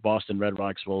Meadowlands. Boston Red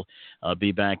Rocks will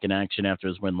be back in action after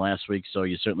his win last week, so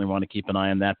you certainly want to keep an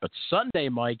eye on that. But Sunday,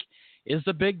 Mike, is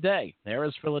the big day. There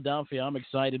is Philadelphia. I'm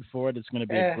excited for it. It's going to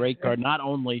be a great card. Not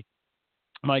only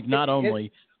do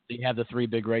you have the 3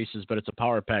 big races, but it's a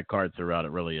power pack card throughout.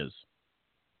 It really is.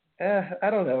 I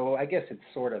don't know. I guess it's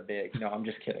sort of big. No, I'm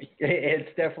just kidding. It's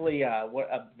definitely a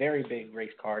very big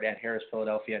race card at Harris,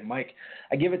 Philadelphia. And Mike,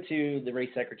 I give it to the race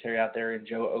secretary out there and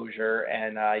Joe Ogier.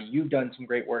 And you've done some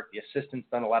great work. The assistant's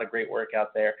done a lot of great work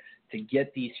out there to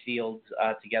get these fields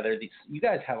together. You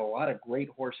guys have a lot of great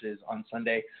horses on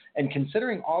Sunday. And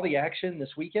considering all the action this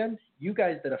weekend, you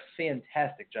guys did a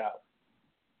fantastic job.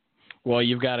 Well,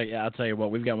 you've got to, I'll tell you what,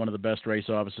 we've got one of the best race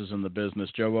officers in the business,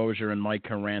 Joe Ogier and Mike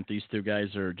Carant. These two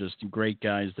guys are just great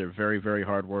guys. They're very, very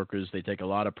hard workers. They take a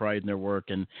lot of pride in their work.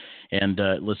 And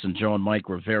listen, Joe and Mike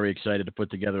were very excited to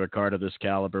put together a card of this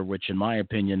caliber, which in my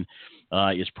opinion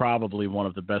is probably one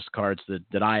of the best cards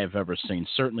that I have ever seen.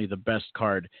 Certainly the best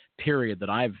card, period, that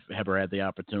I've ever had the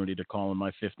opportunity to call in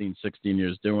my 15, 16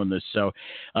 years doing this. So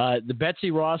the Betsy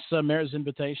Ross Mares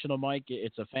Invitational, Mike,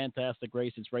 it's a fantastic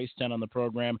race. It's race 10 on the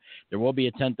program. There will be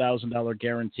a $10,000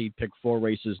 guaranteed pick 4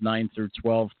 races, 9 through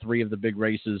 12. 3 of the big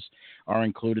races are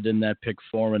included in that pick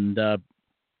 4. And,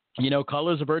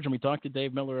 Colors of Virgin, we talked to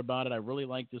Dave Miller about it. I really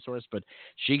like this horse, but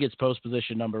she gets post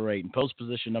position number 8. And post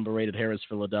position number 8 at Harris,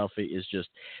 Philadelphia is just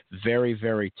very,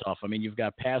 very tough. I mean, you've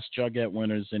got past Jugette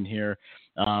winners in here.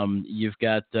 You've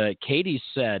got Katie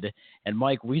Said. And,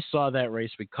 Mike, we saw that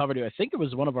race. We covered it. I think it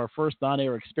was one of our first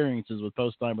on-air experiences with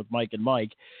Post Time with Mike and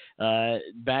Mike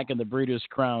back in the Breeders'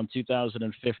 Crown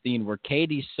 2015, where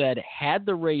Katie Said had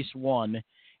the race won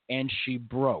and she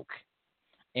broke.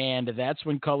 And that's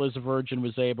when Colors of Virgin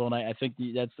was able, and I think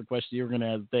that's the question you were going to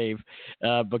ask Dave,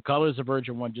 but Colors of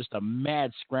Virgin won just a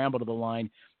mad scramble to the line,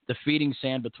 defeating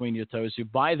Sand Between Your Toes, who,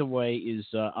 by the way, is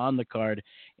on the card,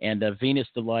 and Venus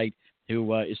Delight,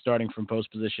 who is starting from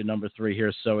post position number 3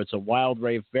 here. So it's a wild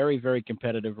race, very, very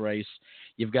competitive race.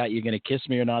 You've got You're Gonna Kiss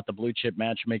Me or Not, the Blue Chip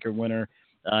Matchmaker winner,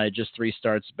 just 3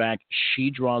 starts back. She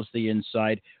draws the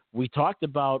inside. We talked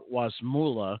about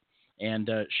Wasmula.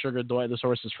 And Sugar Doyle, this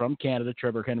horse is from Canada.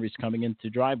 Trevor Henry's coming in to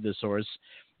drive this horse.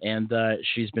 And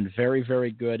she's been very,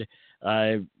 very good,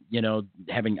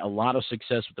 having a lot of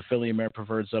success with the Filly and Mare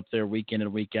Preferreds up there week in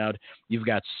and week out. You've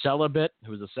got Celibate,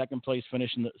 who was a second-place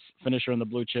finisher in the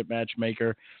Blue Chip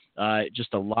Matchmaker.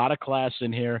 Just a lot of class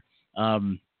in here.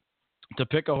 To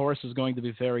pick a horse is going to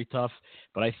be very tough,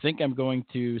 but I think I'm going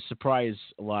to surprise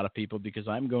a lot of people because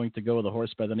I'm going to go with a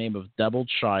horse by the name of Devil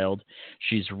Child.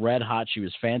 She's red hot. She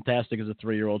was fantastic as a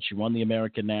 3-year-old. She won the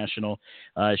American National.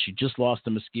 She just lost to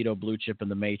Mosquito Blue Chip in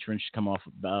the Matron. She's come off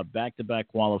back-to-back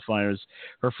qualifiers.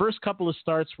 Her first couple of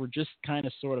starts were just kind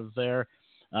of sort of there.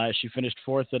 She finished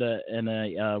 4th in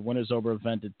a Winners Over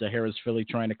event at the Harris Philly,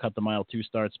 trying to cut the mile 2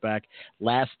 starts back.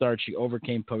 Last start, she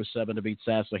overcame post 7 to beat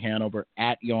Sassler Hanover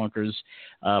at Yonkers.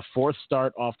 4th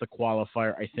start off the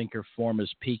qualifier. I think her form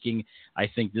is peaking. I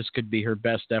think this could be her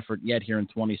best effort yet here in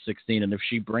 2016. And if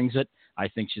she brings it, I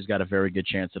think she's got a very good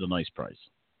chance at a nice price.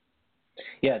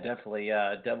 Yeah, definitely.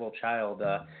 Devil Child.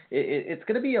 It's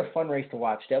going to be a fun race to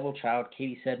watch. Devil Child,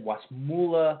 Katie Said,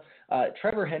 Wasmula.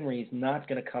 Trevor Henry's not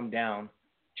going to come down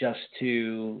just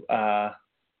to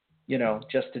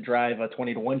drive a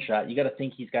 20-1 shot. You got to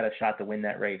think he's got a shot to win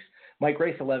that race. Mike,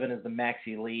 race 11 is the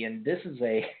Maxie Lee, and this is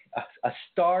a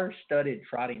star-studded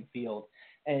trotting field.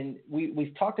 And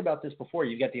we've talked about this before.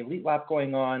 You've got the Elite Lap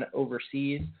going on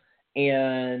overseas,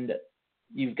 and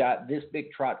you've got this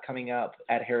big trot coming up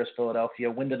at Harris,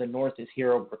 Philadelphia. Wind to the north is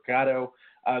Hero Brigado,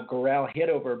 Goral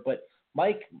Hitover, but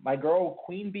Mike, my girl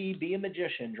Queen Bee, Be a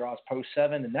Magician, draws post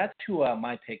 7, and that's who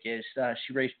my pick is.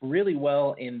 She raced really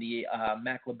well in the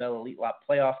Mac LaBelle Elite Lap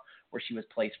playoff, where she was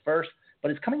placed first, but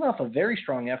is coming off a very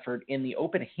strong effort in the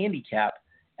Open Handicap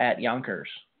at Yonkers.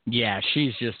 Yeah,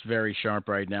 she's just very sharp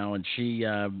right now, and she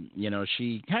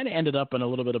kind of ended up in a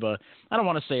little bit of a, I don't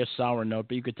want to say a sour note,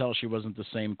 but you could tell she wasn't the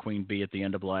same Queen Bee at the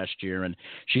end of last year, and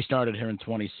she started here in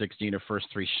 2016, her first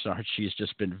 3 starts. She's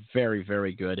just been very,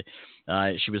 very good.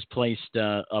 She was placed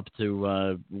up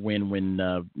to win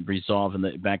when Resolve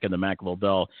back in the Mac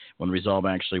LaBelle when Resolve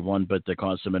actually won, but they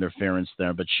caused some interference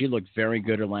there. But she looked very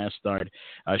good her last start.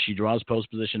 She draws post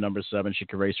position number 7. She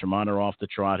can race from on or off the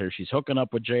trot here. She's hooking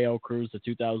up with J.L. Cruz, the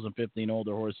 2015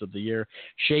 Older Horse of the Year.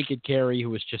 Shake It Carrie,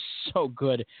 who was just so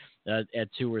good at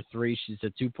 2 or 3. She's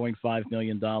at $2.5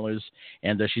 million,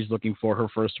 and she's looking for her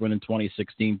first win in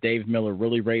 2016. Dave Miller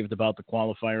really raved about the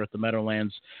qualifier at the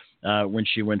Meadowlands when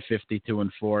she went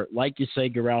 52-4. Like you say,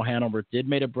 Goral Hanover did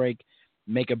make a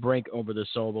break over this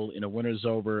oval in a Winners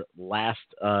Over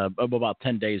about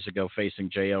 10 days ago, facing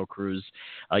J.L. Cruz.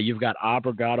 You've got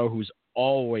Obrigado, who's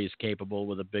always capable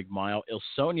with a big mile. Il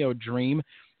Sogno Dream,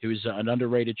 who's an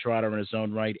underrated trotter in his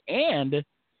own right, and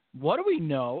what do we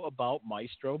know about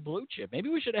Maestro Blue Chip? Maybe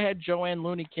we should have had Joanne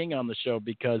Looney King on the show,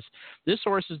 because this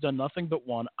horse has done nothing but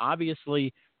won.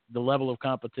 Obviously, the level of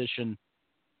competition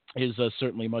is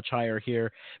certainly much higher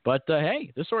here. But,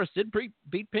 hey, this horse did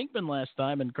beat Pinkman last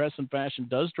time, and Crescent Fashion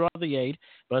does draw the 8.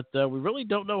 But we really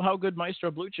don't know how good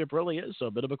Maestro Blue Chip really is, so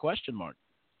a bit of a question mark.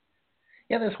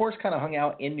 Yeah, this horse kind of hung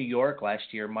out in New York last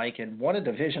year, Mike, and won a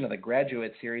division of the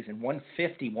Graduate Series and won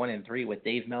 51-3 with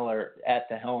Dave Miller at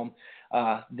the helm.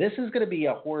 This is going to be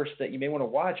a horse that you may want to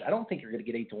watch. I don't think you're going to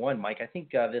get 8-1, Mike. I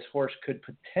think this horse could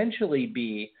potentially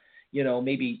be,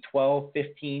 maybe 12,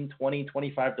 15, 20,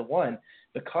 25-1,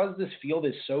 because this field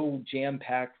is so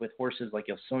jam-packed with horses like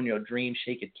Il Sogno Dream,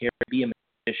 Shake It, Carry, Be a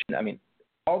Magician. I mean,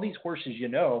 all these horses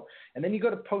and then you go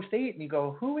to post 8 and you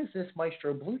go, who is this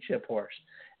Maestro Blue Chip horse?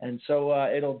 And so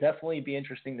it'll definitely be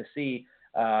interesting to see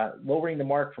lowering the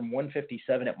mark from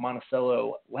 157 at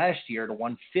Monticello last year to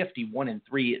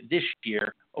 151-3 this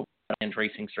year over Lands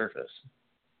Racing Surface.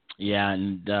 Yeah,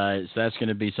 and so that's going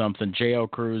to be something. J.O.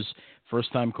 Cruz,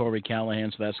 first-time Corey Callahan,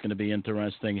 so that's going to be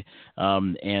interesting.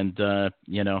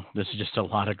 This is just a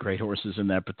lot of great horses in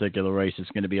that particular race. It's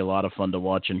going to be a lot of fun to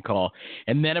watch and call.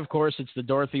 And then, of course, it's the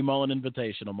Dorothy Mullen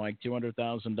Invitational, Mike,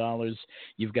 $200,000.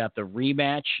 You've got the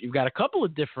rematch. You've got a couple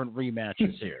of different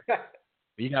rematches here.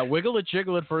 You got Wiggle It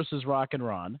Jiggle It versus Rock and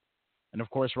Ron. And, of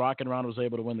course, Rock and Ron was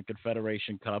able to win the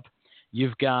Confederation Cup.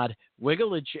 You've got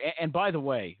Wiggle It, and by the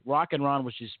way, Rock and Ron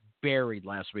was just buried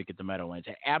last week at the Meadowlands.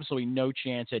 Had absolutely no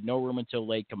chance, had no room until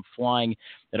late, come flying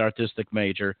at Artistic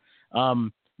Major.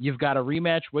 You've got a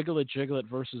rematch, Wiggle It Jiggle It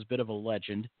versus Bit of a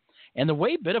Legend. And the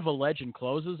way Bit of a Legend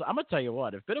closes, I'm going to tell you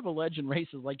what, if Bit of a Legend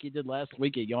races like he did last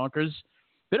week at Yonkers,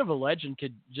 Bit of a Legend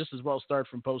could just as well start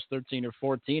from post 13 or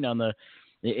 14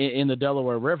 in the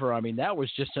Delaware River. I mean, that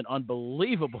was just an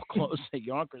unbelievable close at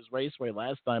Yonkers Raceway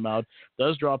last time out.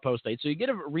 Does draw post 8. So you get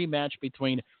a rematch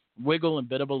between Wiggle and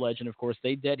Bit of a Legend. Of course,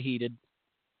 they dead heated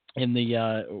in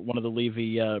the one of the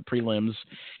Levy prelims.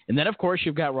 And then, of course,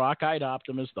 you've got Rock-Eyed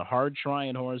Optimist, the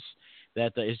hard-trying horse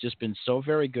that has just been so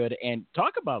very good. And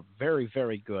talk about very,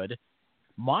 very good.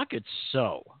 Mock It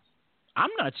So.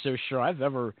 I'm not so sure I've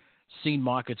ever seen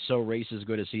Mock It So race as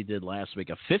good as he did last week.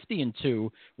 A 50-2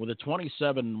 with a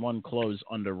 27-1 close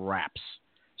under wraps.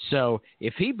 So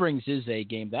if he brings his A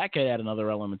game, that could add another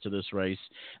element to this race.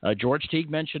 George Teague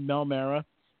mentioned Mel Mara,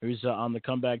 who's on the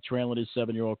comeback trail in his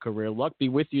 7-year-old career. Luck Be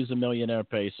With You is a millionaire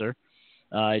pacer.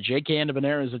 J.K.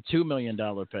 Andabonera is a $2 million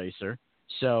pacer.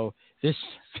 So this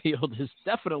field is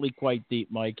definitely quite deep,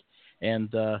 Mike. And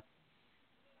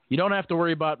you don't have to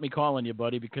worry about me calling you,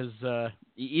 buddy, because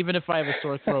even if I have a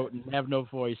sore throat and have no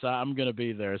voice, I'm going to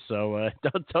be there. So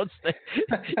don't stay.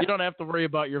 You don't have to worry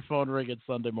about your phone ringing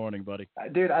Sunday morning, buddy.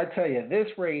 Dude, I tell you, this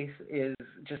race is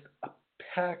just a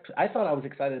packed. I thought I was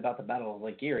excited about the Battle of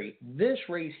Lake Erie. This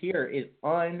race here is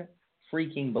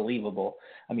unfreaking believable.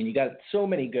 I mean, you got so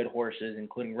many good horses,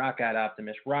 including Rock-Eyed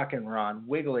Optimist, Rock and Ron,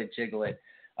 Wiggle It, Jiggle It.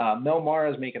 Mel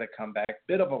Mara's making a comeback.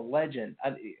 Bit of a legend.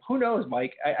 Who knows,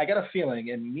 Mike? I got a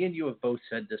feeling, and me and you have both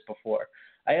said this before,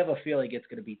 I have a feeling it's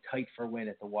going to be tight for win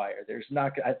at the wire.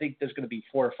 I think there's going to be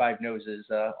 4 or 5 noses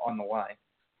on the line.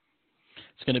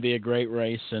 It's going to be a great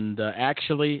race, and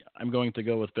actually, I'm going to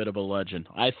go with Bit of a Legend.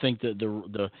 I think that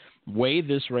the way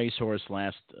this racehorse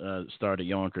last started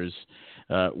Yonkers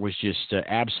was just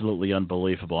absolutely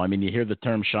unbelievable. I mean, you hear the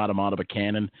term "shot him out of a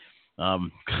cannon."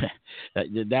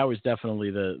 That was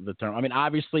definitely the term. I mean,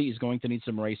 obviously, he's going to need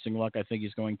some racing luck. I think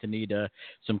he's going to need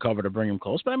some cover to bring him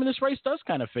close. But, I mean, this race does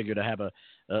kind of figure to have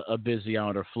a busy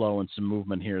outer flow and some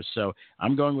movement here. So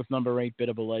I'm going with number 8, Bit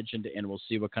of a Legend, and we'll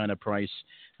see what kind of price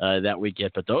that we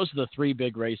get. But those are the 3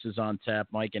 big races on tap,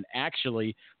 Mike. And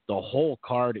actually, the whole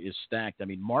card is stacked. I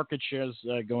mean, market share's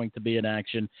going to be in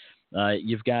action.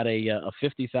 You've got a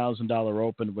 $50,000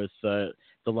 open with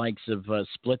the likes of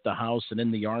Split the House and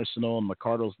In the Arsenal and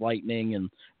McCardle's Lightning and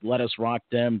Let Us Rock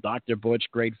Them, Dr. Butch,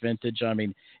 Great Vintage. I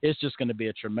mean, it's just going to be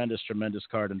a tremendous, tremendous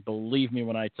card. And believe me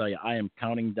when I tell you, I am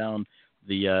counting down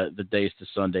the days to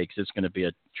Sunday because it's going to be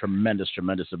a tremendous,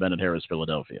 tremendous event at Harrah's,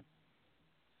 Philadelphia.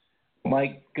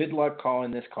 Mike, good luck calling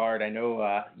this card. I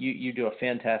know you do a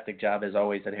fantastic job, as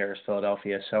always, at Harrah's,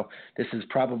 Philadelphia. So this is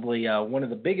probably one of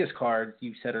the biggest cards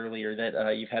you said earlier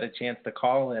that you've had a chance to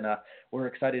call, and we're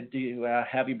excited to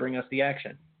have you bring us the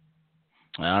action.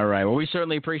 All right. Well, we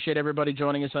certainly appreciate everybody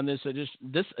joining us on this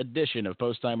edition of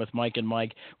Post Time with Mike and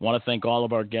Mike. Want to thank all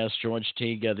of our guests, George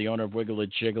Teague, the owner of Wiggle It,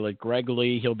 Jiggle It, Greg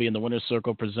Lee. He'll be in the winner's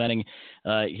circle presenting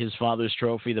his father's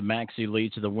trophy, the Maxie Lee,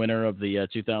 to the winner of the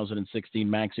 2016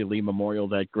 Maxie Lee Memorial,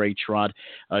 that great trot.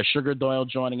 Sugar Doyle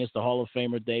joining us, the Hall of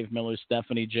Famer Dave Miller,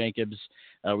 Stephanie Jacobs.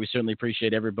 We certainly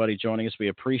appreciate everybody joining us. We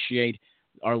appreciate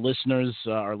our listeners.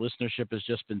 Our listenership has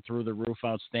just been through the roof,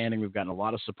 outstanding. We've gotten a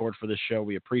lot of support for this show.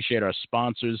 We appreciate our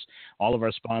sponsors, all of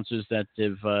our sponsors that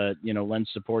have lent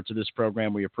support to this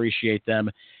program. We appreciate them,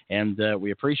 and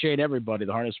we appreciate everybody.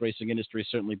 The harness racing industry has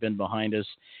certainly been behind us,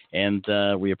 and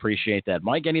we appreciate that.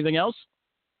 Mike, anything else?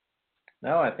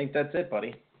 No, I think that's it,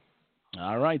 buddy.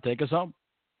 All right, take us home.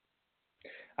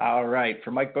 All right,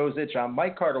 for Mike Bozich, I'm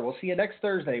Mike Carter. We'll see you next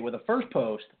Thursday with a first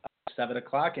post at 7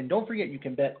 o'clock. And don't forget, you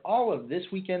can bet all of this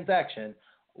weekend's action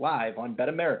live on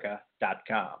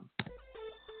BetAmerica.com.